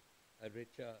BJP, a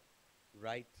richer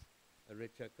right, a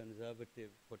richer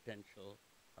conservative potential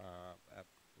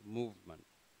movement.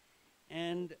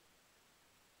 And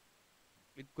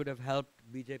it could have helped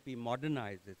BJP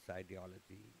modernize its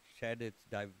ideology, shed its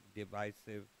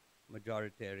divisive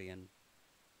majoritarian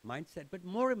mindset. But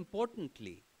more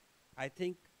importantly, I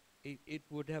think it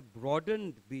would have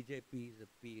broadened BJP's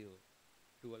appeal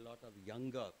to a lot of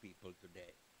younger people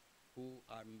today who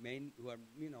are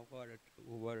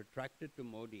who are attracted to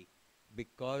Modi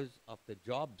because of the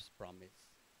jobs promise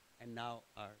and now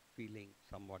are feeling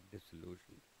somewhat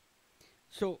disillusioned.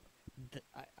 So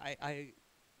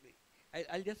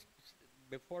I'll just,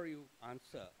 before you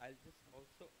answer, I'll just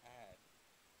also add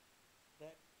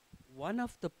that one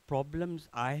of the problems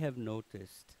I have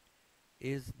noticed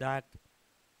is that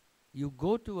you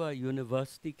go to a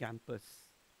university campus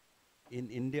in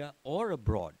India or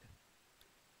abroad,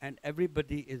 and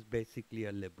everybody is basically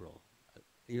a liberal,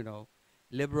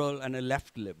 liberal and a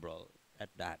left liberal at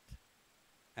that,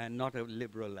 and not a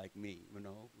liberal like me,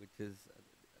 which is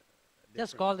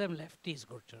Just call them lefties,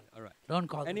 Gurcharan. all right. Don't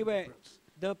call them Anyway, liberals.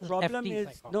 the Just problem lefties,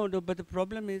 I is call them. but the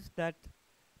problem is that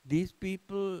these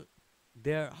people,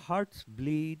 their hearts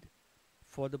bleed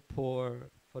for the poor,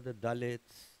 for the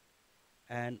Dalits,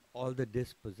 and all the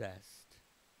dispossessed.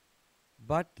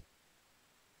 But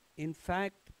in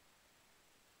fact,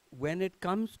 when it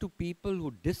comes to people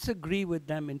who disagree with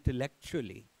them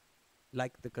intellectually,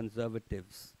 like the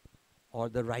conservatives or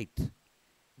the right,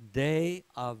 they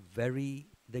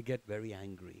get very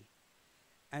angry.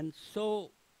 And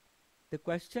so the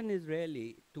question is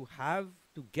really to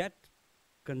get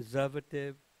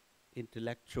conservative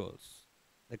intellectuals,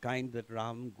 the kind that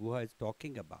Ram Guha is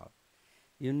talking about.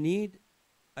 You need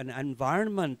an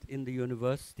environment in the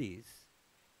universities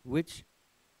which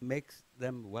makes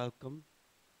them welcome,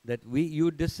 that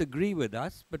you disagree with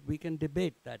us, but we can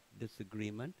debate that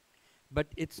disagreement. But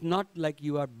it's not like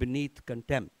you are beneath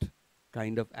contempt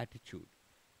kind of attitude.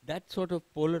 That sort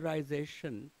of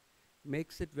polarization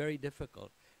makes it very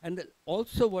difficult. And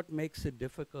also what makes it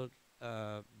difficult,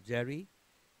 Jerry,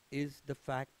 is the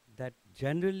fact that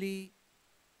generally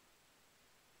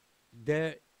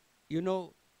there,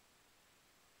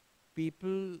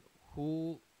 people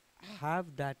who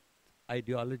have that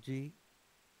ideology,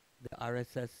 the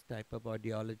RSS type of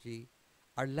ideology,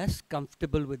 are less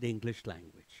comfortable with the English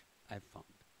language, I've found.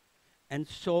 And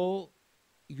so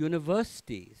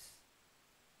universities,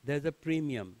 there's a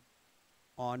premium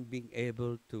on being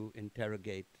able to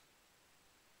interrogate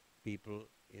people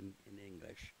in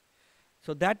English.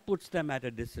 So that puts them at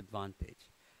a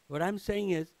disadvantage. What I'm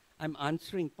saying is, I'm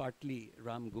answering partly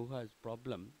Ram Guha's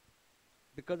problem,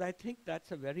 because I think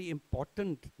that's a very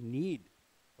important need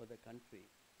for the country,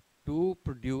 to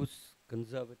produce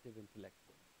conservative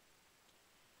intellectuals.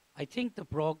 I think the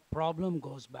problem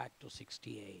goes back to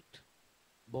 68,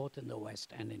 both in the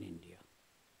West and in India.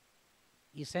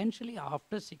 Essentially,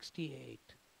 after 68,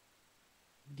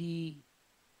 the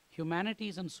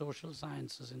humanities and social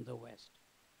sciences in the West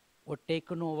were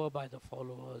taken over by the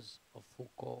followers of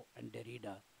Foucault and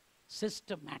Derrida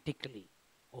systematically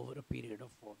over a period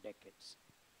of 4 decades.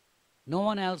 No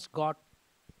one else got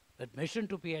admission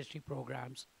to PhD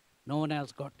programs. No one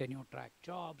else got tenure-track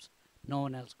jobs. No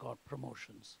one else got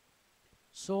promotions.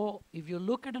 So if you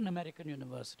look at an American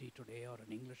university today or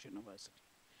an English university,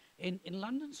 in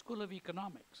London School of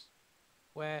Economics,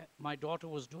 where my daughter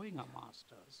was doing her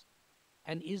master's,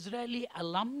 an Israeli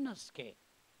alumnus came.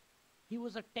 He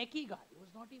was a techie guy. He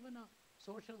was not even a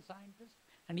social scientist,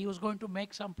 and he was going to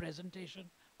make some presentation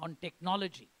on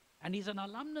technology. And he's an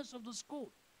alumnus of the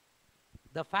school.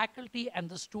 The faculty and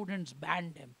the students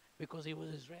banned him because he was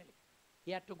Israeli.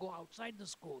 He had to go outside the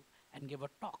school and give a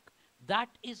talk. That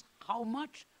is how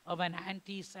much of an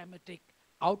anti-Semitic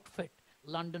outfit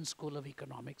London School of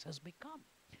Economics has become.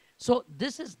 So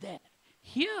this is there.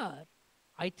 Here,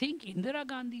 I think Indira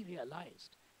Gandhi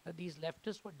realized that these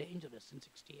leftists were dangerous in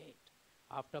 68.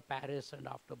 After Paris and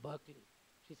after Berkeley,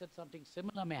 she said something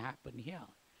similar may happen here.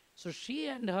 So she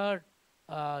and her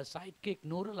sidekick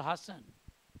Nurul Hassan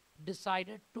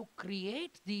decided to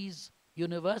create these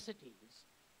universities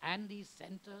and these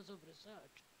centers of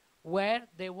research where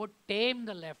they would tame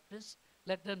the leftists,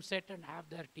 let them sit and have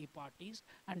their tea parties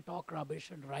and talk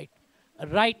rubbish and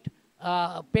write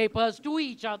papers to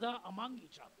each other, among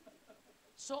each other.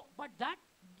 So, but that,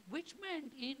 which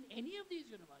meant in any of these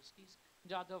universities,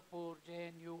 Jadavpur,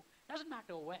 JNU, doesn't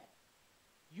matter where,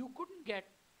 you couldn't get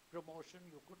promotion,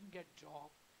 you couldn't get job,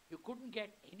 you couldn't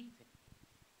get anything.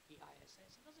 The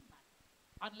ISS, it doesn't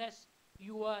matter, unless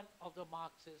you were of the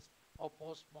Marxist or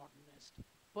postmodernist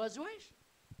persuasion.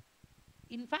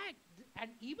 in fact,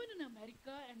 and even in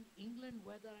America and England,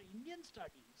 where there are Indian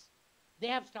studies, they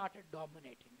have started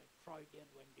dominating it. Freudian,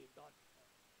 Wendy Dodd,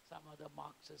 some other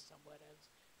Marxists somewhere else.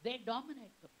 They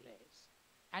dominate the place.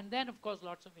 And then, of course,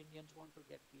 lots of Indians want to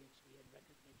get PhD and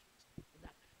recognitions in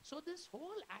that. So this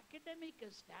whole academic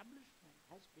establishment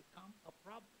has become a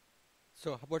problem.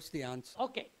 So what's the answer?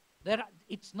 Okay,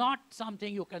 it's not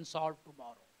something you can solve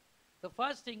tomorrow. The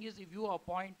first thing is, if you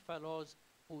appoint fellows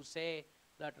who say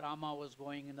that Rama was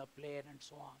going in a plane and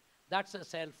so on, that's a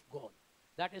self-goal.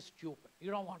 That is stupid.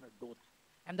 You don't want to do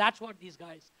that. And that's what these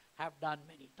guys have done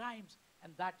many times,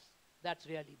 and that's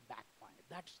really backfired.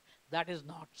 That is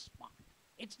not smart.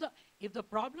 If the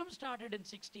problem started in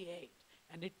 '68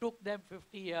 and it took them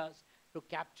 50 years to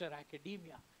capture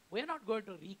academia, we're not going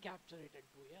to recapture it in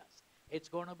 2 years. It's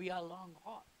going to be a long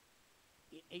haul.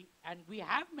 And we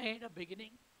have made a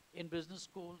beginning in business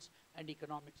schools and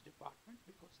economics departments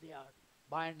because they are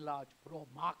by and large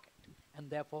pro-market, and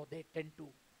therefore they tend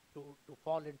to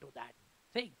fall into that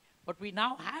thing. But we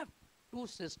now have to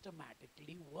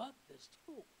systematically work this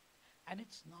through, and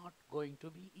it's not going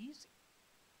to be easy.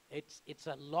 It's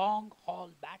a long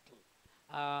haul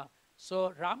battle.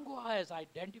 So Ram Guha has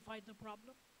identified the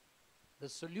problem. The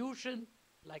solution,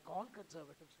 like all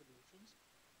conservative solutions,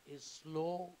 is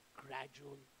slow,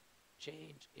 gradual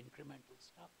change, incremental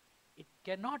stuff. It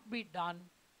cannot be done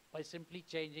by simply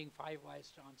changing 5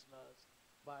 vice chancellors,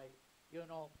 by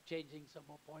changing some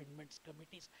appointments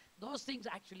committees. Those things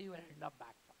actually will end up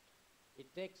backfiring.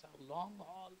 It takes a long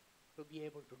haul to be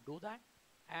able to do that,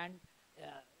 and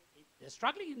they're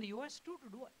struggling in the US too to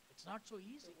do it. It's not so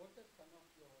easy. So what are some of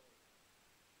your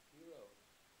heroes,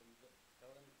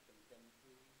 current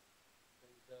contemporary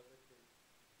conservative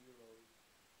heroes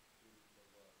in the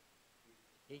world?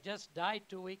 He just died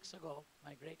 2 weeks ago,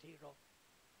 my great hero,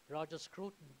 Roger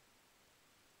Scruton.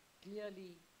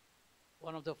 Clearly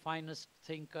one of the finest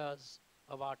thinkers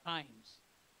of our times.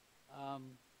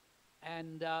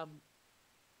 And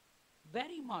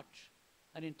very much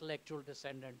an intellectual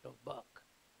descendant of Burke.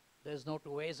 There's no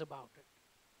two ways about it.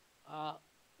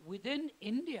 Within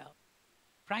India,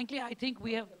 frankly, I think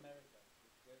we have...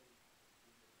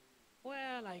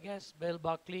 Well, I guess Bill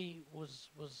Buckley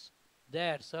was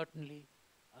there, certainly,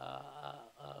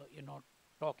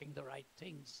 talking the right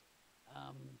things.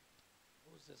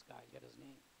 Who's this guy? I'll get his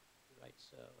name. He writes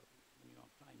the New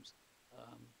York Times.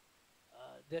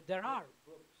 There are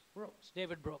Brooks,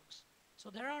 David Brooks. So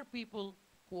there are people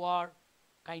who are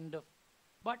kind of,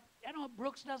 but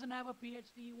Brooks doesn't have a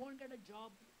PhD. He won't get a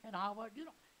job in Harvard.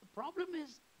 The problem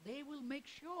is they will make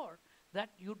sure that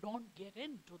you don't get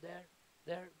into their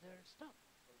stuff.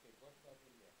 Okay, what about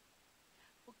India?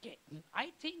 Okay,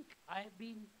 I think I've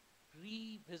been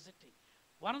revisiting.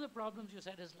 One of the problems you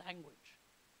said is language.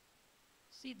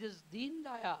 See, this Deen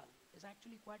Dayal is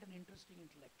actually quite an interesting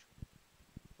intellectual,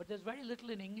 but there's very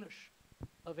little in English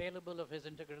available of his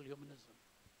integral humanism.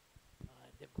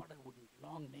 They've got a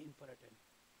long name for it in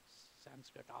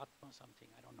Sanskrit, Atma something,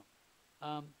 I don't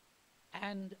know.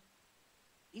 And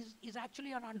he's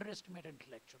actually an underestimated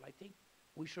intellectual. I think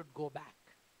we should go back.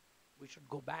 We should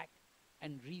go back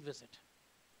and revisit him.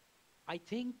 I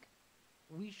think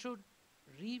we should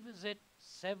revisit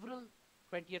several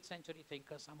 20th century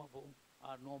thinkers, some of whom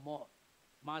are no more.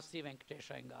 Mahasi Venkatesh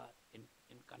Iyengar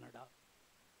in Kannada.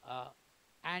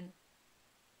 And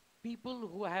people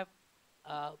who have,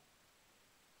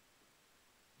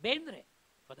 Bendre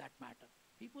for that matter,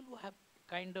 people who have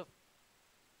kind of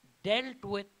dealt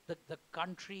with the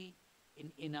country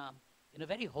in a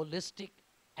very holistic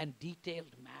and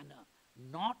detailed manner,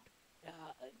 not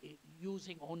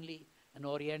using only an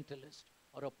Orientalist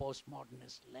or a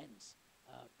postmodernist lens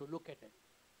to look at it.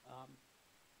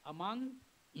 Among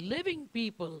living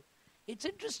people, it's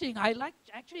interesting. I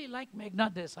actually like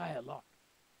Meghnad Desai a lot.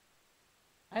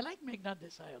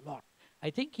 I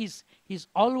think he's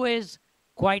always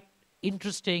quite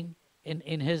interesting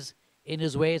in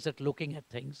his ways at looking at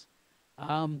things.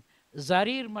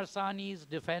 Zarir Marsani's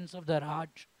defense of the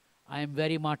Raj, I am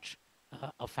very much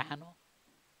a fan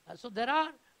of. So there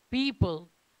are people,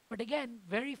 but again,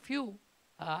 very few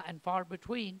and far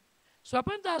between.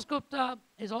 Swapan Dasgupta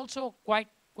is also quite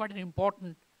an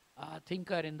important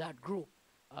thinker in that group.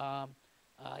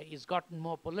 He's gotten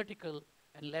more political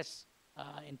and less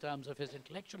in terms of his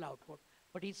intellectual output,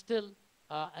 but he's still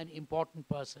an important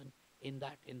person in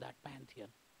that pantheon.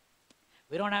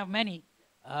 We don't have many,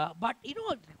 but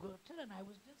Gurcharan, I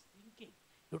was just thinking,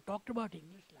 you talked about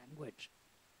English language.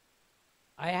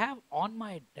 I have on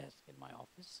my desk in my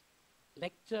office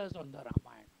lectures on the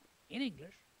Ramayana in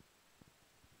English.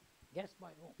 Guess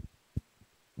by whom?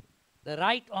 The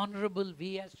Right Honorable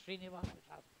V.S. Srinivasa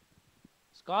Shastri.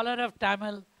 scholar of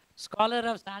Tamil, scholar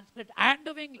of Sanskrit and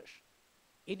of English.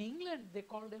 In England, they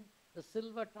called him the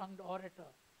silver-tongued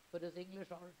orator for his English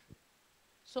oratory.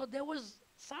 So there was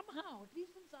somehow, at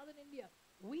least in southern India,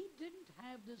 we didn't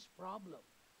have this problem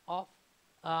of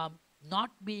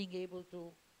not being able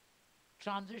to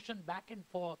transition back and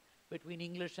forth between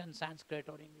English and Sanskrit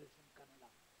or English and Kannada.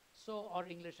 So, or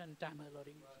English and Tamil or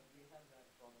English. Well, we have that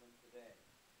problem today.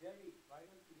 Jerry, why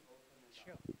don't we open it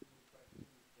Sure. up to questions?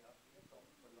 Yeah, we have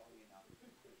talked for long enough.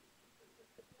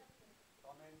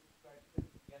 Comments, questions?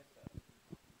 Yes, sir.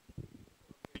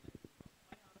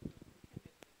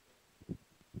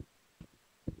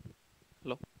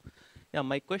 Hello. Yeah,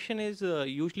 my question is,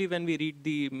 usually when we read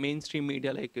the mainstream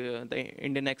media like the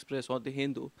Indian Express or the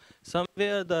Hindu,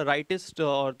 somewhere the rightist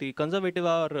or the conservative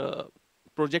are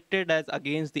projected as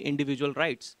against the individual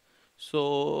rights.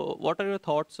 So what are your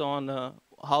thoughts on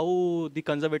how the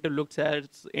conservative looks at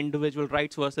individual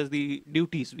rights versus the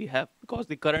duties we have? Because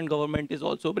the current government is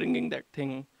also bringing that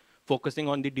thing, focusing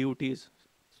on the duties.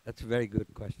 That's a very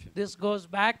good question. This goes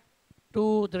back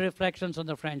to the reflections on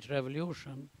the French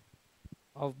Revolution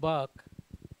of Burke.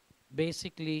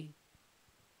 Basically,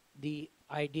 the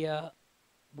idea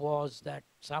was that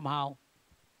somehow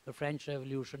the French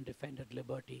Revolution defended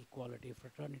liberty, equality,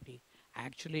 fraternity.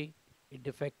 Actually, it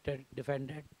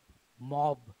defended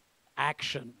mob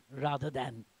action rather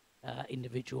than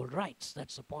individual rights.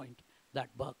 That's the point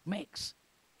that Burke makes.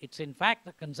 It's in fact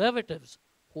the conservatives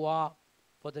who are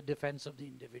for the defense of the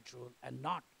individual and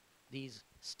not these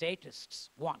statists,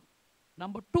 one.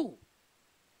 Number two,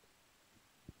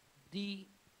 the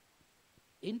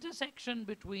intersection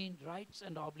between rights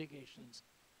and obligations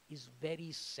is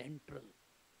very central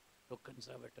to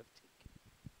conservative thinking.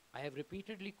 I have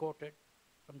repeatedly quoted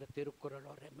from the Tirukkural,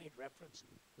 or made reference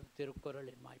to the Tirukkural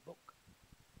in my book.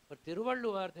 For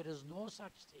Tiruvalluvar, there is no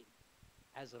such thing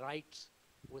as rights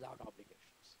without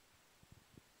obligations.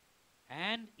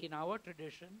 And in our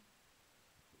tradition,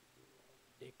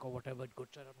 or whatever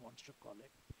Gurcharan wants to call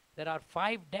it, there are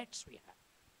 5 debts we have.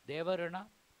 Deva Rana,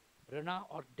 Rana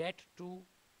or debt to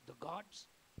the gods,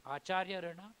 Acharya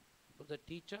Rana to the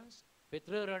teachers,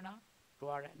 Pitra Rana to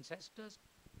our ancestors,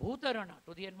 Bhuta Rana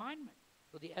to the environment,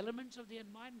 to the elements of the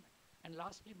environment, and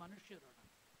lastly Manushya Rana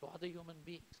to other human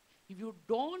beings. If you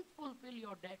don't fulfill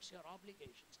your debts, your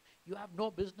obligations, you have no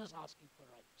business asking for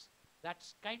rights.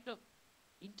 That's kind of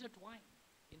intertwined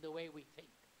in the way we think.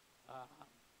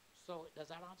 So does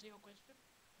that answer your question?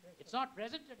 Yes, it's not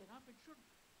presented enough, it should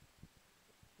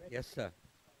be. Yes, sir.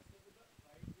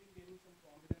 Gaining some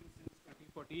prominence since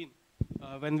 2014,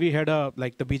 when we had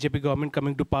like the BJP government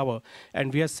coming to power,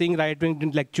 and we are seeing right-wing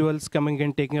intellectuals coming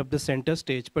and taking up the center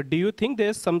stage. But do you think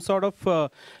there's some sort of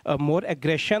more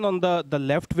aggression on the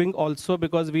left wing also?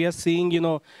 Because we are seeing, you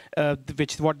know,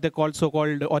 which is what they call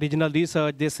so-called original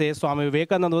research. They say Swami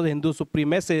Vivekananda was a Hindu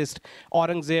supremacist.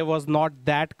 Aurangzeb was not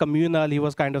that communal. He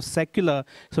was kind of secular.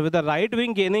 So with the right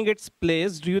wing gaining its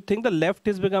place, do you think the left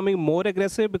is becoming more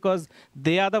aggressive because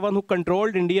they are the one who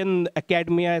controlled Indian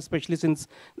academia, especially since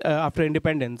after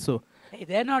independence? So hey,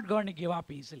 they're not going to give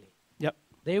up easily. Yep.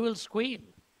 They will squeal,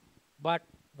 but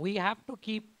we have to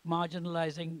keep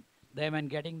marginalizing them and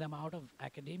getting them out of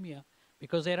academia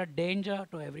because they're a danger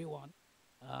to everyone,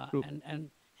 and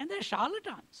they're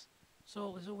charlatans.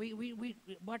 So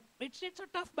but it's a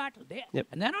tough battle.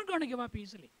 And they're not going to give up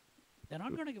easily. They're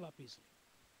not going to give up easily.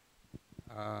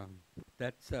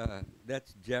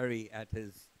 That's Jerry at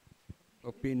his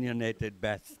opinionated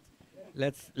best.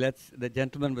 Let's the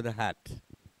gentleman with the hat.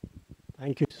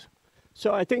 Thank you.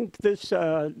 So I think this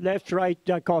left-right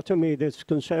dichotomy, this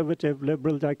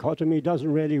conservative-liberal dichotomy,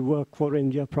 doesn't really work for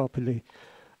India properly.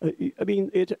 I mean,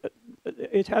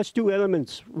 it has 2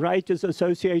 elements. Right is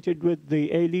associated with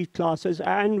the elite classes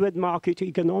and with market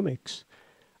economics.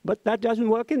 But that doesn't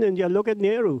work in India. Look at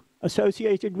Nehru,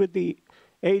 associated with the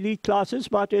elite classes,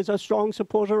 but is a strong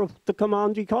supporter of the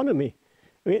command economy.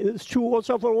 I mean, it's true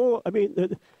also for all. I mean,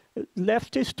 the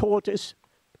leftist thought is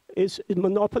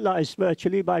monopolized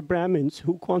virtually by Brahmins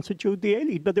who constitute the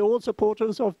elite, but they're all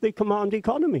supporters of the command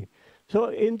economy.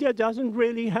 So India doesn't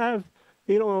really have,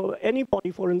 you know,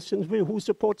 anybody, for instance, who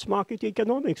supports market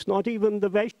economics, not even the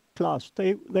Vaishya class.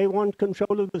 They want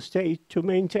control of the state to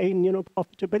maintain, you know,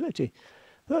 profitability.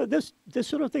 So this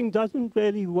sort of thing doesn't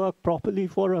really work properly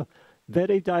for a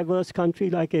very diverse country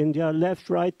like India.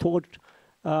 Left-right thought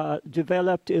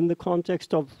developed in the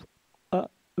context of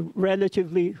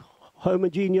relatively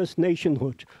homogeneous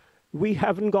nationhood. We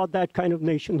haven't got that kind of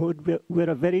nationhood. We're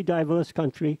a very diverse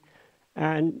country,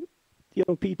 and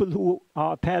people who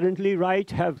are apparently right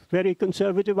have very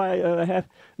conservative,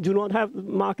 do not have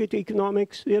market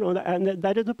economics, and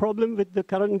that is a problem with the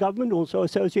current government also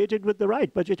associated with the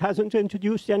right, but it hasn't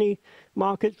introduced any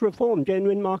market reform,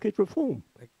 genuine market reform.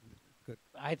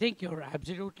 I think you're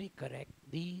absolutely correct.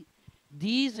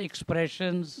 These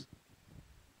expressions,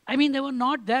 I mean, they were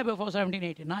not there before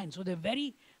 1789, so they're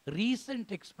very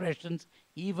recent expressions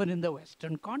even in the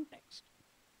Western context.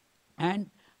 And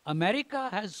America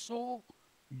has so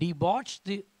debauched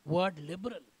the word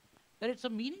liberal that it's a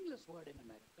meaningless word in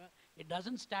America. It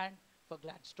doesn't stand for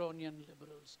Gladstonian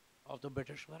liberals of the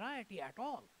British variety at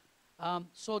all.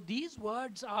 So these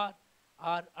words are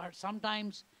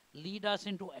sometimes lead us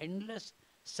into endless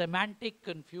semantic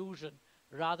confusion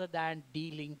rather than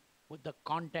dealing with the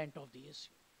content of the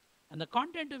issue. And the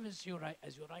content of the issue,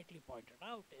 as you rightly pointed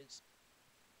out, is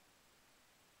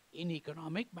in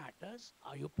economic matters,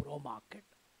 are you pro-market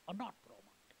or not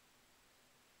pro-market?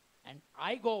 And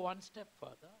I go one step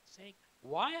further, saying,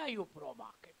 why are you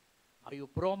pro-market? Are you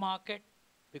pro-market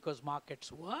because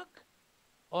markets work,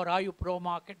 or are you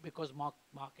pro-market because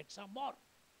markets are moral?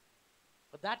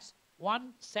 But that's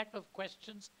one set of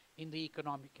questions in the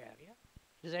economic area.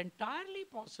 It is entirely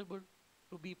possible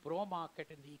to be pro-market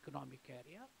in the economic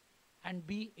area and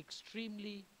be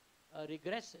extremely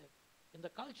regressive in the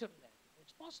cultural area.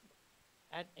 It's possible.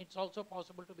 And it's also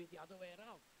possible to be the other way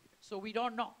around. So we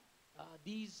don't know.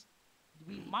 We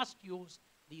must use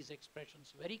these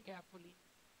expressions very carefully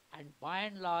and by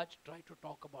and large try to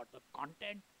talk about the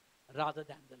content rather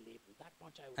than the label. That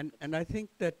much I would And I think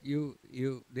that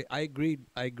I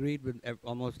agreed with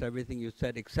almost everything you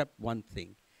said except one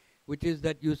thing, which is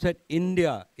that you said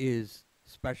India is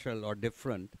special or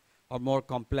different or more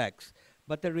complex.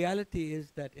 But the reality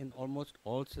is that in almost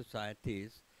all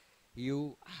societies,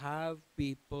 you have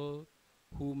people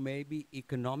who may be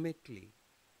economically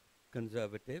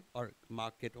conservative or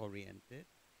market oriented,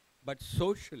 but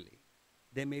socially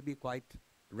they may be quite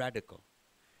radical.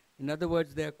 In other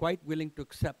words, they are quite willing to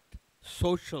accept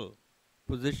social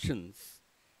positions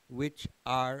which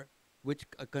a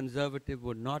conservative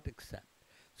would not accept.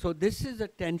 So this is a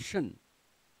tension,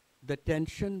 the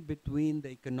tension between the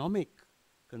economic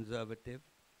conservative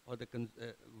or the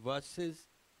versus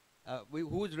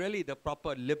who's really the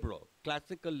proper liberal.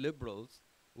 Classical liberals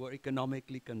were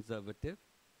economically conservative.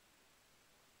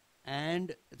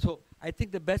 And so I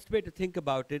think the best way to think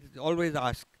about it is always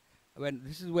ask,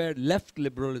 this is where left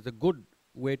liberal is a good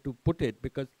way to put it,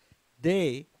 because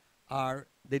they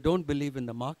don't believe in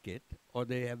the market, or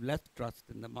they have less trust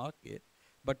in the market,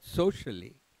 but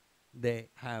socially they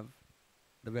have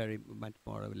the very much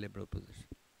more of a liberal position.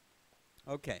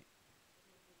 Okay.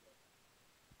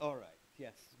 All right.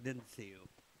 Yes, didn't see you.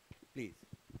 Please.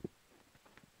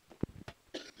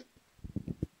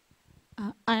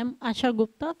 I am Asha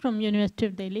Gupta from University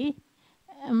of Delhi.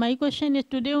 My question is,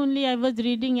 today only I was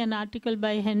reading an article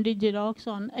by Henry Giroux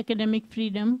on academic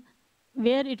freedom,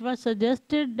 where it was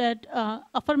suggested that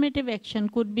affirmative action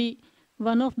could be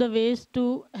one of the ways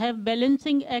to have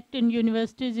balancing act in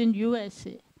universities in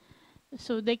USA.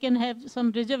 So they can have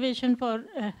some reservation for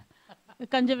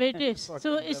conservatives.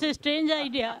 So it's a strange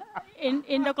idea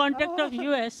in the context of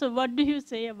US. So what do you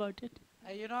say about it?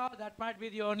 That might be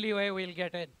the only way we'll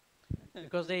get in,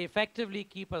 because they effectively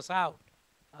keep us out.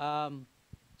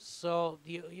 So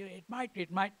it might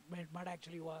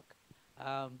actually work.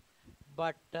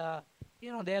 But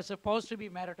they're supposed to be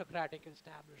meritocratic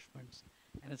establishments,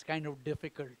 and it's kind of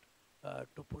difficult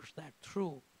to push that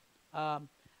through.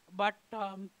 But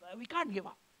we can't give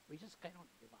up. We just cannot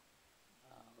give up,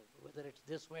 whether it's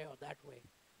this way or that way.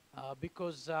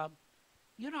 Because,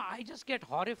 I just get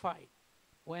horrified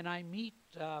when I meet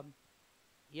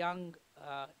young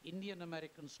Indian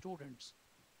American students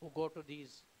who go to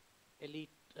these elite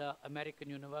American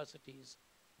universities,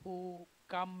 who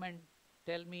come and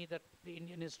tell me that the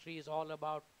Indian history is all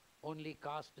about only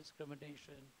caste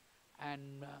discrimination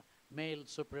and male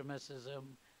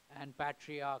supremacism and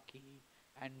patriarchy,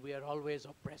 and we are always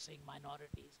oppressing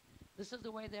minorities. This is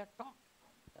the way they are taught.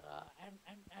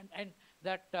 And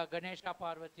that Ganesha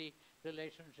Parvati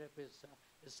relationship is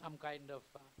some kind of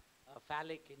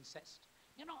phallic incest.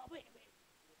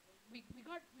 We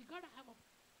got to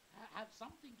have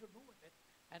something to do with it,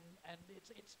 and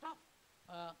it's tough.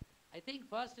 I think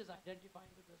first is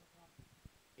identifying that there's a problem,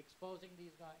 exposing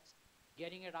these guys,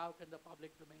 getting it out in the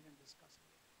public domain and discussing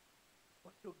it.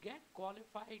 But to get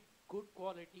qualified, good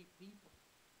quality people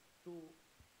to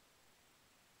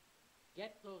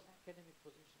get those academic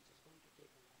positions is going to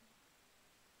take a long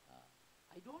time.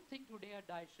 I don't think today a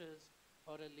Dyches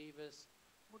or a Leavis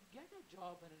would get a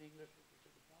job in an English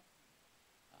literature department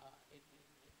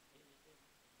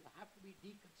have to be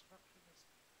deconstructionist,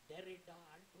 Derrida,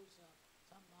 Althusser,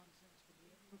 some nonsense to be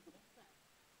able to get that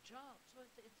job. So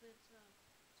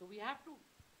so we have to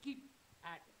keep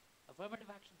at it. Affirmative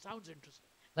action sounds interesting.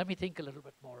 Let me think a little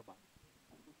bit more about it.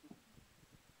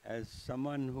 As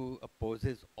someone who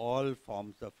opposes all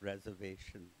forms of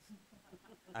reservations,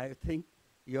 I think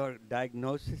your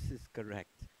diagnosis is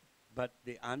correct, but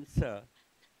the answer,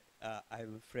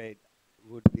 I'm afraid,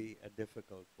 would be a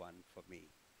difficult one for me.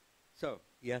 So,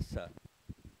 yes, sir.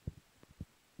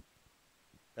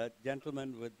 The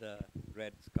gentleman with the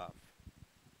red scarf.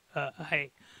 Hi.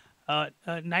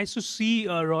 Nice to see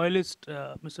a royalist,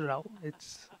 Mr. Rao.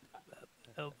 It's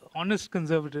honest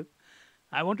conservative.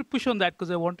 I want to push on that because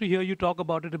I want to hear you talk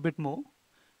about it a bit more.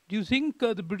 Do you think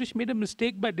the British made a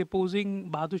mistake by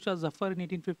deposing Bahadur Shah Zafar in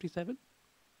 1857?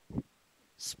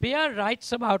 Spear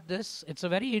writes about this. It's a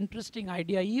very interesting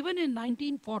idea. Even in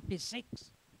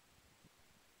 1946,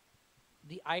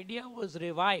 the idea was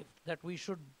revived that we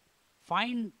should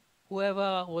find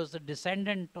whoever was the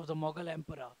descendant of the Mughal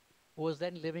emperor, who was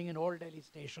then living in Old Delhi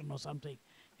Station or something,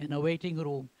 in a waiting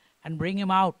room, and bring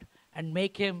him out and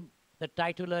make him the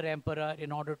titular emperor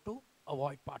in order to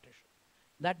avoid partition.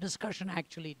 That discussion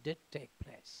actually did take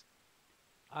place.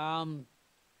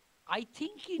 I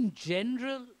think in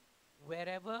general,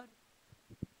 wherever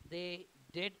they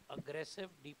did aggressive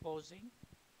deposing,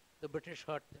 the British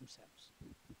hurt themselves,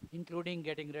 including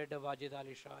getting rid of Wajid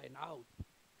Ali Shah in Oudh.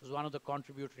 It was one of the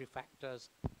contributory factors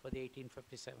for the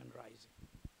 1857 rising.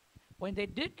 When they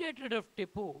did get rid of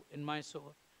Tipu in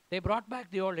Mysore, they brought back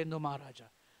the old Hindu Maharaja.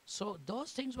 So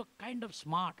those things were kind of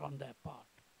smart on their part.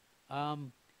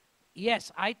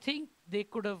 Yes, I think they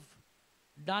could have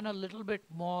done a little bit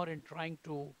more in trying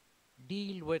to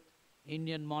deal with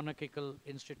Indian monarchical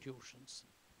institutions.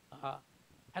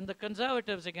 And the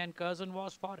conservatives, again, Curzon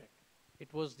was for it.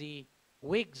 It was the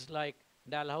Whigs like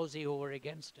Dalhousie who were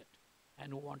against it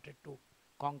and who wanted to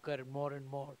conquer more and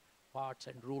more parts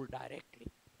and rule directly.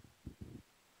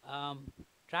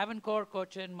 Travancore,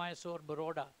 Cochin, Mysore,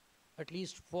 Baroda, at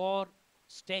least 4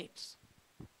 states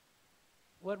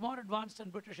were more advanced than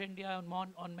British India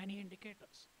on many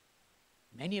indicators.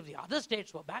 Many of the other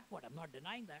states were backward. I'm not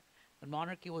denying that. The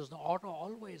monarchy was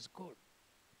always good.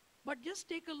 But just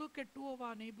take a look at 2 of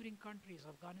our neighboring countries,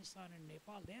 Afghanistan and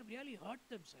Nepal. They have really hurt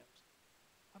themselves.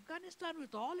 Afghanistan,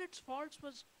 with all its faults,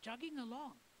 was chugging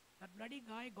along. That bloody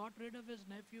guy got rid of his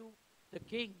nephew, the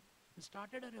king, and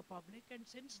started a republic. And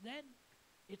since then,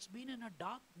 it's been in a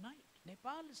dark night.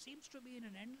 Nepal seems to be in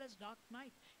an endless dark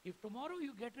night. If tomorrow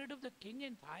you get rid of the king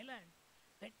in Thailand,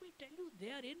 let me tell you,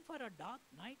 they are in for a dark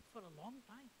night for a long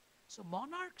time. So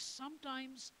monarchs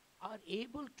sometimes are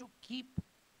able to keep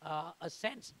a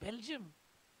sense. Belgium,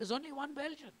 there's only one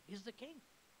Belgian, he's the king.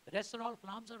 The rest are all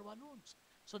Flams or Walloons.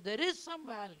 So there is some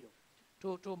value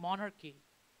to monarchy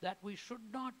that we should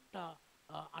not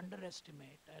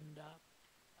underestimate. And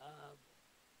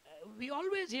we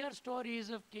always hear stories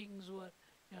of kings who are,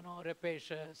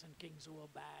 rapacious and kings who are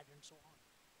bad and so on.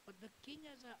 But the king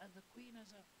as the queen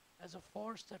as a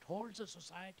force that holds a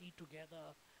society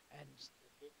together and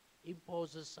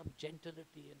imposes some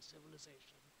gentility and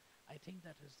civilization, I think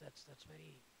that's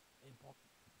very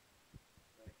important.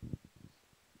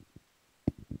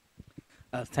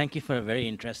 Thank you for a very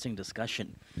interesting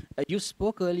discussion. You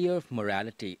spoke earlier of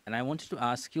morality, and I wanted to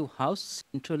ask you, how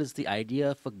central is the idea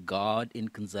of a God in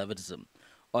conservatism?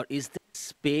 Or is there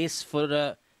space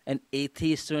for an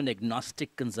atheist or an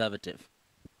agnostic conservative?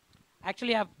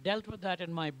 Actually, I've dealt with that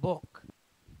in my book,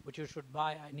 which you should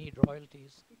buy. I need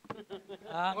royalties.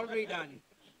 Already done.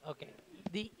 Okay.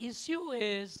 The issue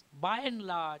is, by and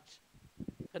large,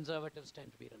 conservatives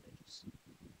tend to be religious.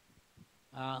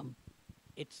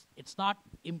 It's not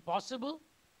impossible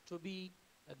to be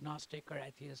agnostic or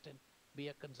atheist and be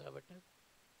a conservative,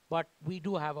 but we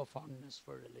do have a fondness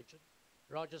for religion.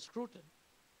 Roger Scruton,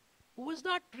 who was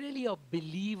not really a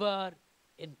believer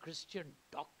in Christian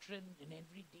doctrine in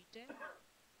every detail,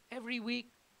 every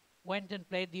week went and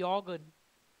played the organ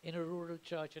in a rural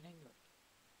church in England,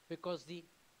 because the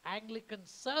Anglican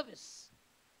service,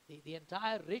 the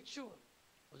entire ritual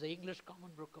of the English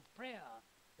Common Book of Prayer,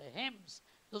 the hymns,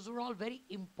 those were all very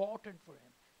important for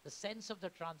him. The sense of the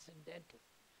transcendental.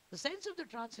 The sense of the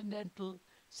transcendental,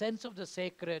 sense of the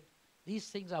sacred, these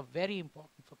things are very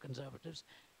important for conservatives.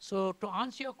 So to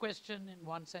answer your question in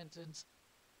one sentence,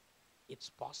 it's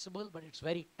possible, but it's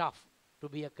very tough to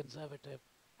be a conservative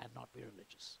and not be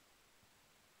religious.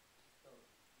 So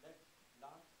let's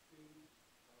last 3,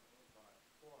 oh God,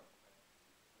 4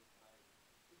 questions.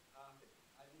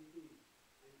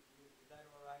 Is that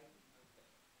all right?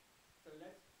 Okay. So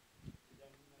let's, the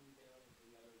gentleman here with the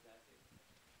yellow jacket.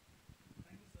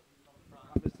 Thank you, sir.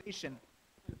 conversation.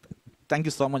 Thank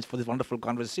you so much for this wonderful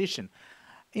conversation.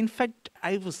 In fact,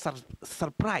 I was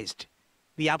surprised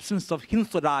the absence of Hind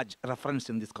Swaraj reference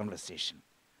in this conversation.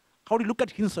 How do you look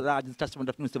at Hind Swaraj in Testament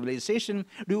of New Civilization?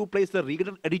 Do you place the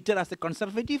reader, editor as a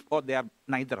conservative, or they are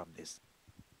neither of this?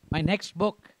 My next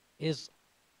book is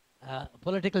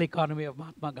Political Economy of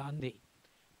Mahatma Gandhi,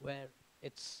 where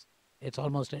it's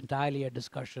almost entirely a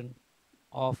discussion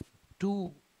of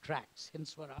two tracts, Hind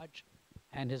Swaraj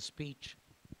and his speech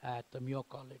at the Muir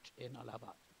College in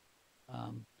Allahabad.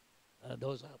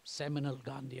 Those are seminal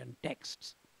Gandhian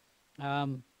texts.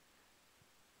 Hind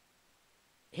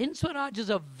Swaraj is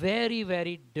a very,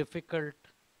 very difficult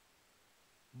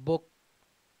book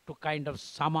to kind of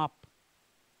sum up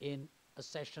in a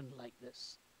session like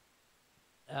this.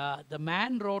 The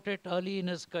man wrote it early in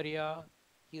his career.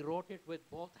 He wrote it with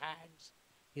both hands.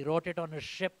 He wrote it on a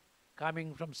ship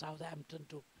coming from Southampton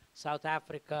to South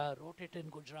Africa, wrote it in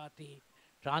Gujarati,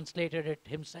 translated it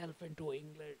himself into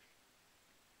English.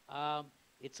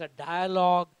 It's a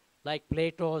dialogue like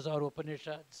Plato's or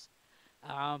Upanishads.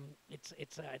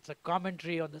 It's a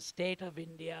commentary on the state of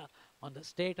India, on the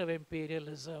state of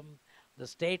imperialism, the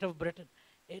state of Britain.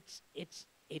 It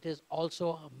is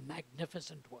also a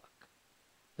magnificent work.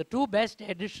 The two best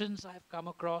editions I've come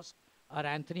across are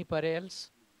Anthony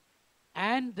Parel's,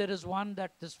 and there is one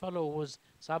that this fellow who was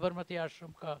Sabarmati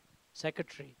Ashram ka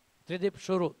secretary, Tridip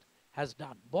Shurut, has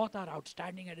done. Both are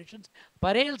outstanding editions.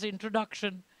 Parel's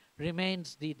introduction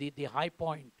remains the high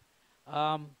point.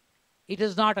 It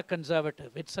is not a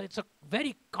conservative. It's a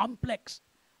very complex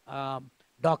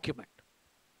document.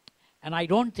 And I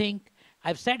don't think,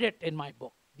 I've said it in my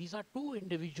book, these are two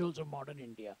individuals of modern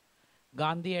India,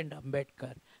 Gandhi and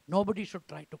Ambedkar. Nobody should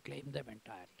try to claim them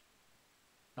entirely.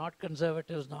 Not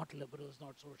conservatives, not liberals,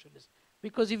 not socialists.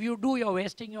 Because if you do, you're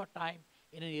wasting your time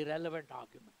in an irrelevant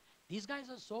argument. These guys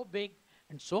are so big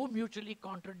and so mutually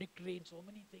contradictory in so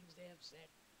many things they have said,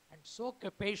 and so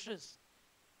capacious.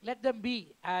 Let them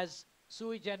be as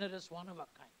sui generis, one of a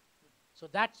kind. So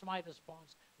that's my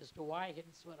response as to why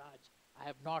Hind Swaraj. I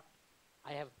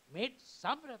have made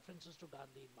some references to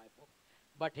Gandhi in my book,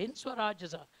 but Hind Swaraj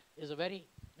is a very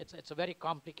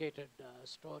complicated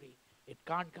story. It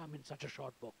can't come in such a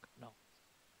short book. No.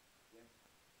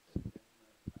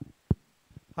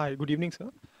 Hi, good evening,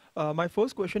 sir. My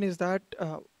first question is that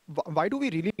why do we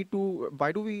need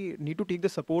to take the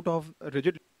support of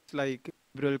rigid like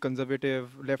liberal,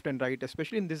 conservative, left and right,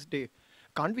 especially in this day?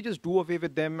 Can't we just do away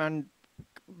with them? And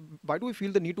why do we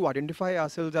feel the need to identify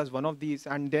ourselves as one of these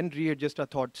and then readjust our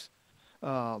thoughts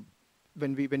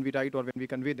when we write or when we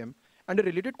convey them? And a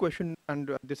related question,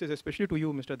 and this is especially to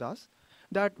you, Mr. Das,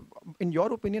 that in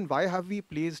your opinion, why have we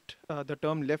placed the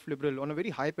term left liberal on a very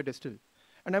high pedestal?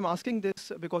 And I'm asking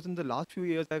this because in the last few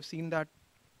years, I've seen that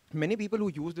many people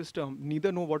who use this term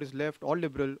neither know what is left or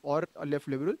liberal or left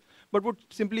liberal, but would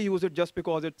simply use it just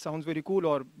because it sounds very cool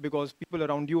or because people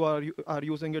around you are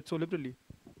using it so liberally.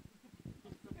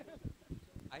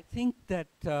 I think that,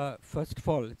 first of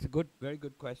all, it's a very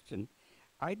good question.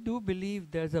 I do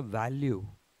believe there's a value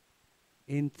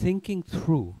in thinking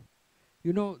through.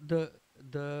 You know,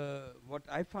 what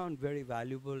I found very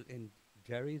valuable in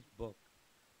Jerry's book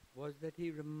was that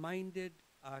he reminds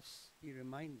us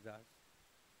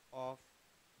of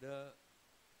the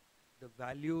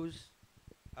values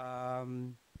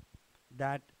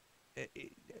that,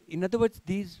 in other words,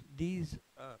 there's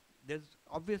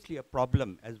obviously a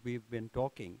problem, as we've been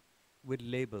talking, with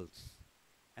labels.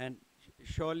 And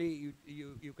surely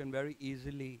you can very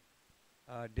easily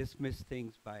dismiss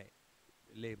things by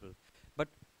label. But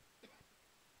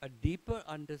a deeper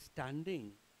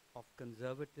understanding of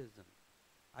conservatism,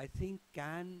 I think,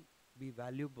 can be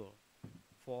valuable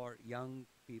for young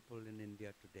people in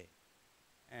India today.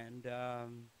 And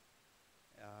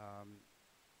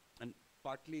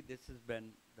partly this has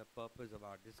been the purpose of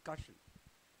our discussion.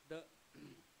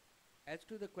 As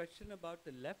to the question about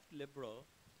the left liberal,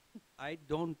 I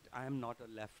am not a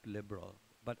left liberal,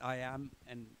 but I am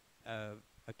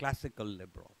a classical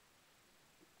liberal.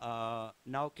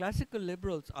 Now, classical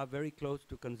liberals are very close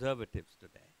to conservatives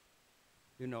today,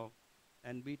 you know,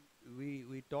 and we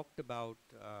talked about,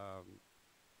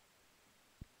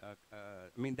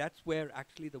 I mean, that's where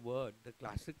actually the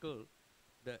classical,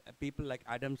 people like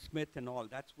Adam Smith and all,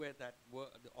 that's where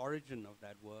the origin of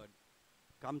that word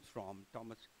comes from.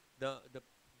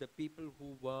 The people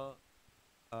who were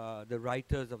the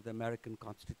writers of the American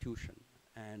Constitution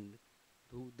and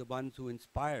the ones who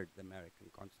inspired the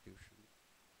American Constitution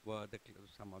were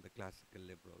some of the classical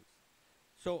liberals.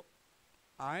 So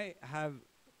I have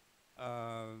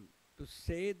to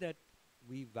say that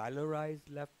we valorize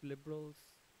left liberals.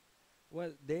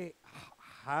 Well,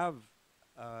 have,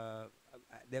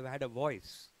 they've had a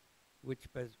voice which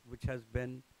has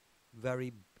been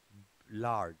very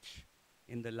large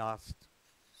in the last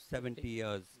 70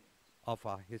 years of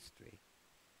our history.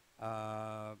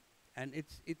 And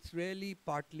it's really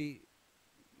partly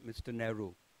Mr.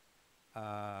 Nehru,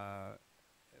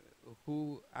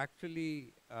 who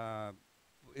actually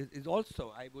is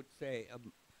also, I would say,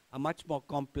 a much more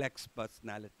complex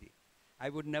personality. I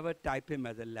would never type him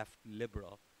as a left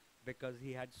liberal because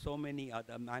he had so many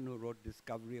other man who wrote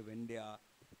Discovery of India,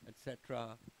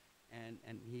 etc.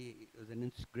 And he was a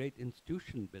great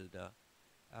institution builder.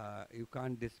 You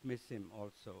can't dismiss him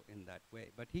also in that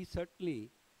way. But he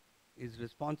certainly is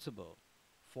responsible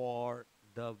for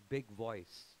the big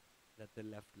voice that the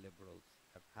left liberals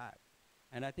have had.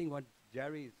 And I think what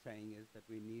Jerry is saying is that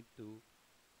we need to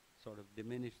sort of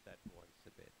diminish that voice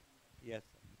a bit. Yes,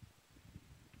 sir.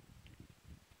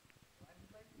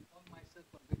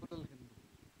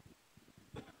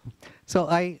 So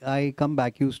I come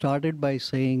back. You started by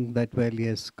saying that, well,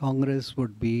 yes, Congress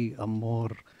would be a more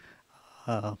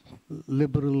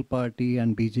liberal party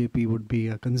and BJP would be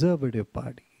a conservative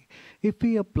party. If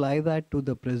we apply that to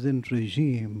the present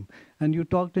regime, and you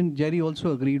talked, and Jerry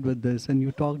also agreed with this, and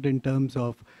you talked in terms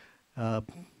of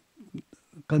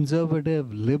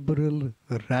conservative, liberal,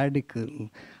 radical.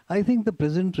 I think the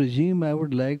present regime, I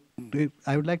would like to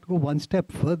go one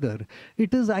step further.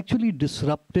 It is actually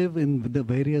disruptive in the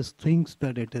various things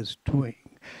that it is doing.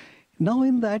 Now,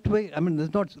 in that way, I mean,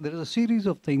 there is a series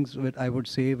of things that I would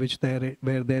say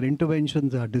where their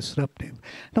interventions are disruptive.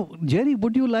 Now, Jerry,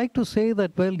 would you like to say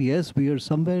that, well, yes, we are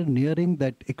somewhere nearing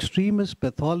that extremist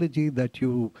pathology that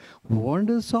you warned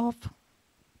us of?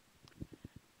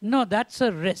 No, that's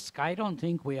a risk. I don't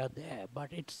think we are there,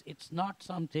 but it's not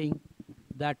something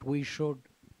that we should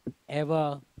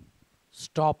ever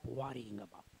stop worrying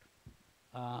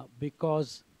about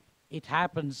because it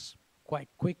happens quite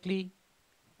quickly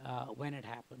when it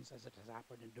happens, as it has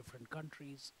happened in different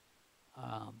countries.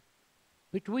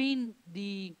 Between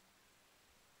the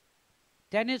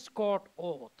tennis court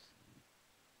oath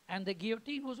and the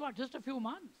guillotine was what, just a few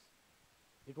months.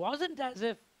 It wasn't as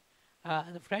if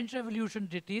the French Revolution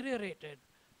deteriorated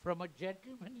from a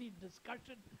gentlemanly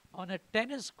discussion on a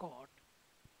tennis court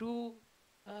to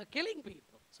killing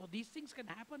people. So these things can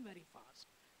happen very fast.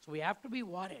 So we have to be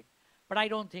worried. But I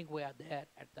don't think we are there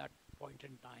at that point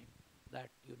in time that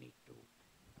you need to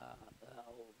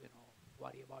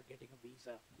worry about getting a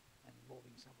visa and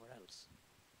moving somewhere else.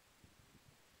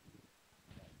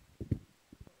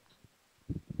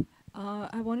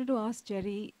 I wanted to ask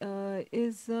Jerry,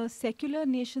 is a secular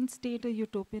nation state a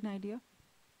utopian idea?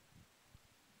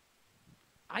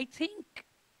 I think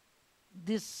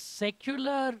this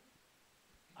secular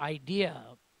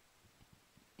idea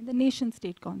in the nation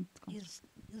state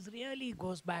is really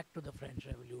goes back to the French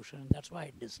Revolution, and that's why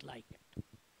I dislike it.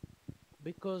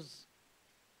 Because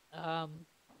I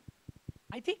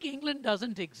think England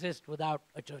doesn't exist without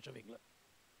a Church of England.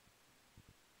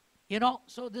 You know,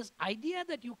 so this idea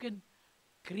that you can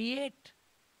create,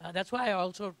 that's why I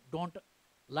also don't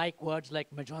like words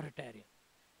like majoritarian.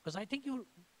 Because I think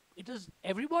it is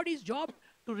everybody's job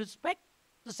to respect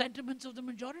the sentiments of the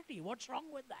majority. What's wrong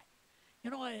with that? You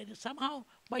know, somehow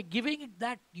by giving it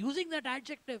that, using that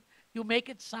adjective, you make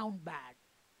it sound bad.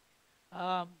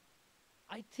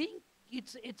 I think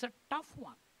it's a tough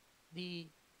one. The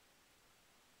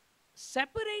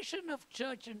separation of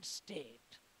church and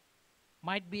state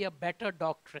might be a better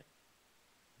doctrine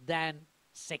than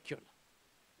secular.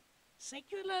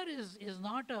 Secular is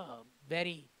not a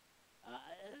very,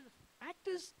 fact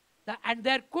is, and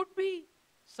there could be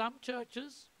some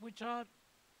churches which are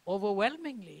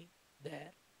overwhelmingly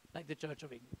there, like the Church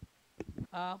of England.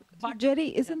 But Jerry,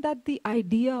 isn't that the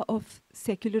idea of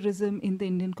secularism in the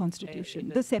Indian Constitution,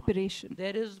 the separation?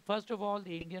 There is, first of all,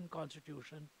 the Indian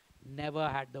Constitution never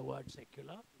had the word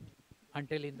secular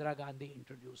until Indira Gandhi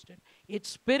introduced it. Its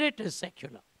spirit is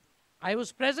secular. I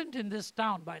was present in this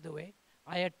town, by the way.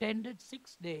 I attended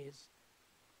 6 days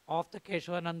of the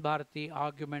Keshavanand Bharati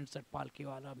arguments that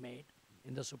Palkhiwala made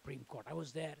in the Supreme Court. I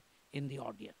was there in the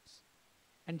audience.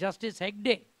 And Justice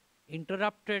Hegde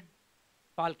interrupted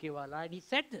Palkhiwala, and he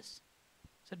said this.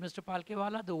 He said, Mr.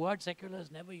 Palkhiwala, the word secular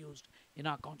is never used in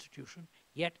our constitution,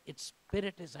 yet its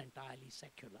spirit is entirely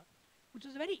secular, which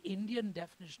is a very Indian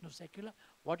definition of secular.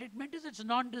 What it meant is it's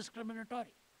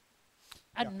non-discriminatory.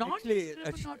 And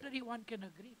non-discriminatory, one can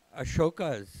agree.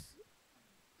 Ashoka's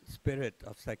spirit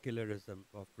of secularism,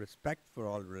 of respect for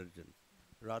all religions,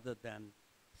 rather than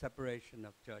separation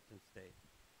of church and state,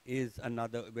 is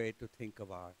another way to think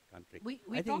of our country.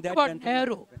 We talked about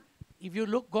Nehru. if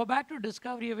you go back to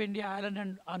Discovery of India, Island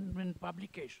and Unwin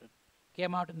publication,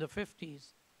 came out in the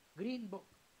 50s, green book,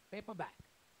 paperback.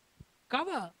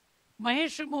 Cover,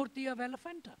 Maheshamurthy of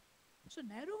Elephanta. So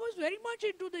Nehru was very much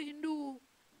into the Hindu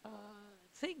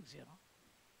things, you know.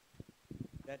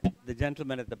 The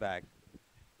gentleman at the back.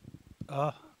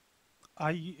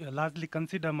 I largely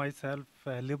consider myself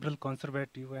a liberal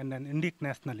conservative and an Indic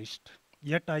nationalist,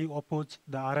 yet I oppose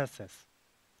the RSS.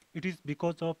 It is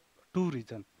because of two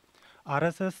reasons.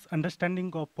 RSS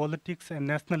understanding of politics and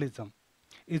nationalism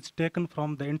is taken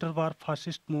from the interwar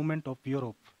fascist movement of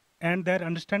Europe, and their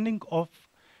understanding of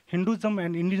Hinduism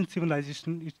and Indian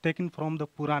civilization is taken from the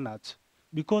Puranas.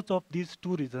 Because of these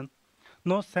two reasons,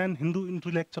 no sane Hindu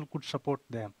intellectual could support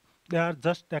them. They are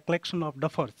just a collection of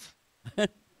duffers.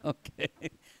 Okay,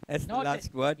 that's the Noted.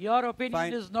 last word. Your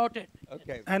opinion is noted.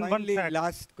 Okay, And finally,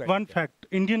 last question. One fact,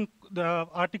 the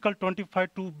Article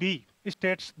 25(2)(b)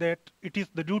 states that it is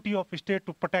the duty of state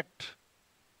to protect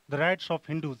the rights of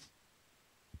Hindus.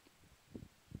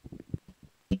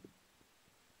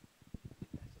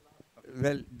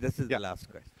 Well, this is the last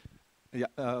question. Yeah,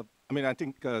 I mean, I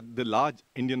think the large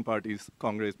Indian parties,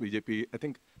 Congress, BJP, I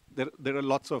think there are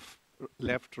lots of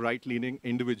left, right-leaning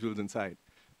individuals inside.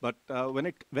 But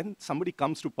when somebody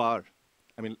comes to power,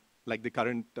 I mean, like the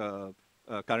current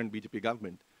BJP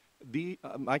government,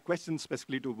 my question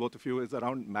specifically to both of you is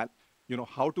around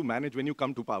how to manage when you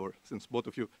come to power, since both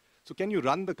of you. So can you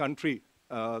run the country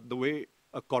the way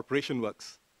a corporation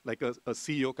works, like a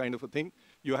CEO kind of a thing?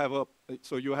 You have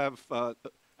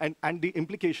and the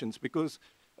implications, because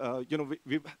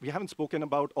we haven't spoken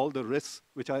about all the risks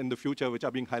which are in the future, which are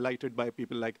being highlighted by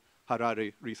people like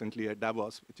Harare recently at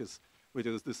Davos, which is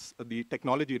the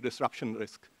technology disruption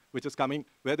risk, which is coming,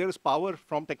 where there is power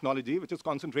from technology, which is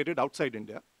concentrated outside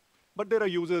India. But there are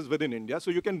users within India. So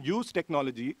you can use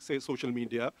technology, say social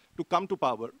media, to come to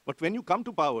power. But when you come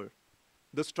to power,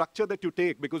 the structure that you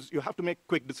take, because you have to make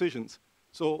quick decisions.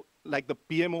 So like the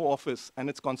PMO office and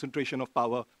its concentration of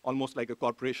power, almost like a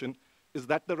corporation, is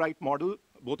that the right model,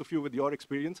 both of you with your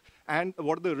experience? And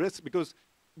what are the risks? Because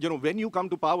when you come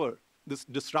to power, this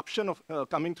disruption of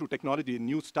coming through technology,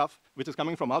 new stuff, which is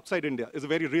coming from outside India, is a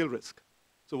very real risk.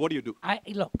 So what do you do?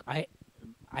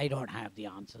 I don't have the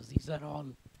answers. These are all,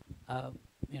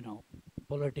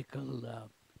 political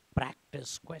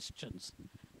practice questions.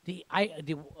 The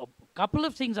couple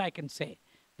of things I can say.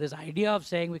 This idea of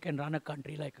saying we can run a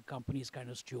country like a company is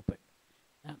kind of stupid.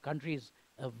 A country is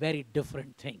a very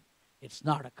different thing. It's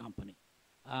not a company.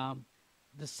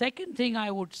 The second thing I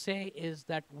would say is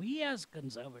that we as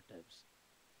conservatives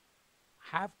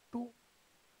have to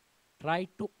try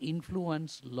to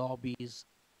influence lobbies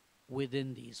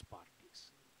within these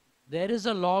parties. There is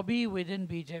a lobby within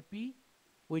BJP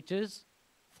which is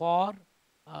for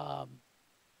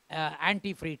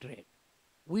anti-free trade.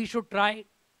 We should try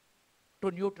to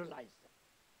neutralize them.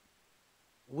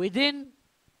 Within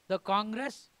the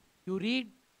Congress, you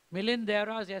read Milind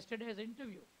Devra's yesterday's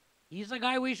interview. He's a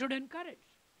guy we should encourage.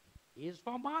 He is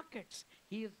for markets.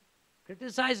 He has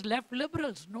criticized left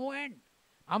liberals, no end.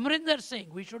 Amrinder Singh,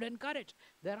 we should encourage.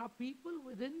 There are people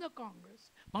within the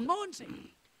Congress. Manmohan Singh,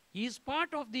 he is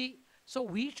part of the... So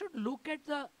we should look at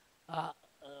the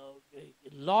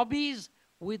lobbies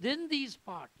within these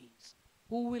parties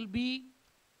who will be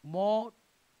more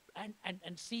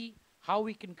and see how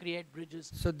we can create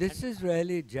bridges. So this is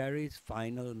really Jerry's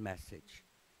final message.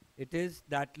 It is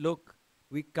that, look,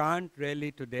 we can't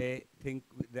really today think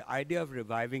the idea of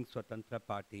reviving Swatantra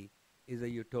Party is a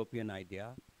utopian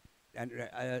idea, and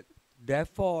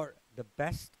therefore the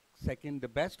best second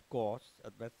course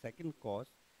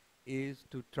is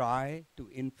to try to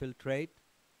infiltrate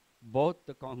both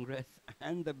the Congress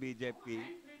and the BJP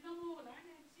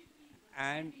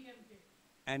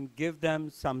and give them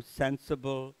some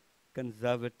sensible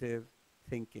conservative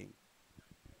thinking.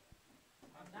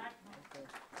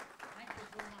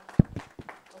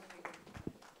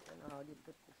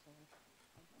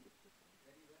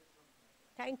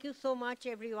 Thank you so much,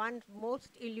 everyone.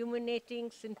 Most illuminating,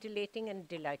 scintillating, and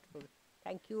delightful.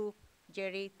 Thank you,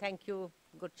 Jerry. Thank you,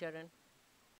 Gurcharan.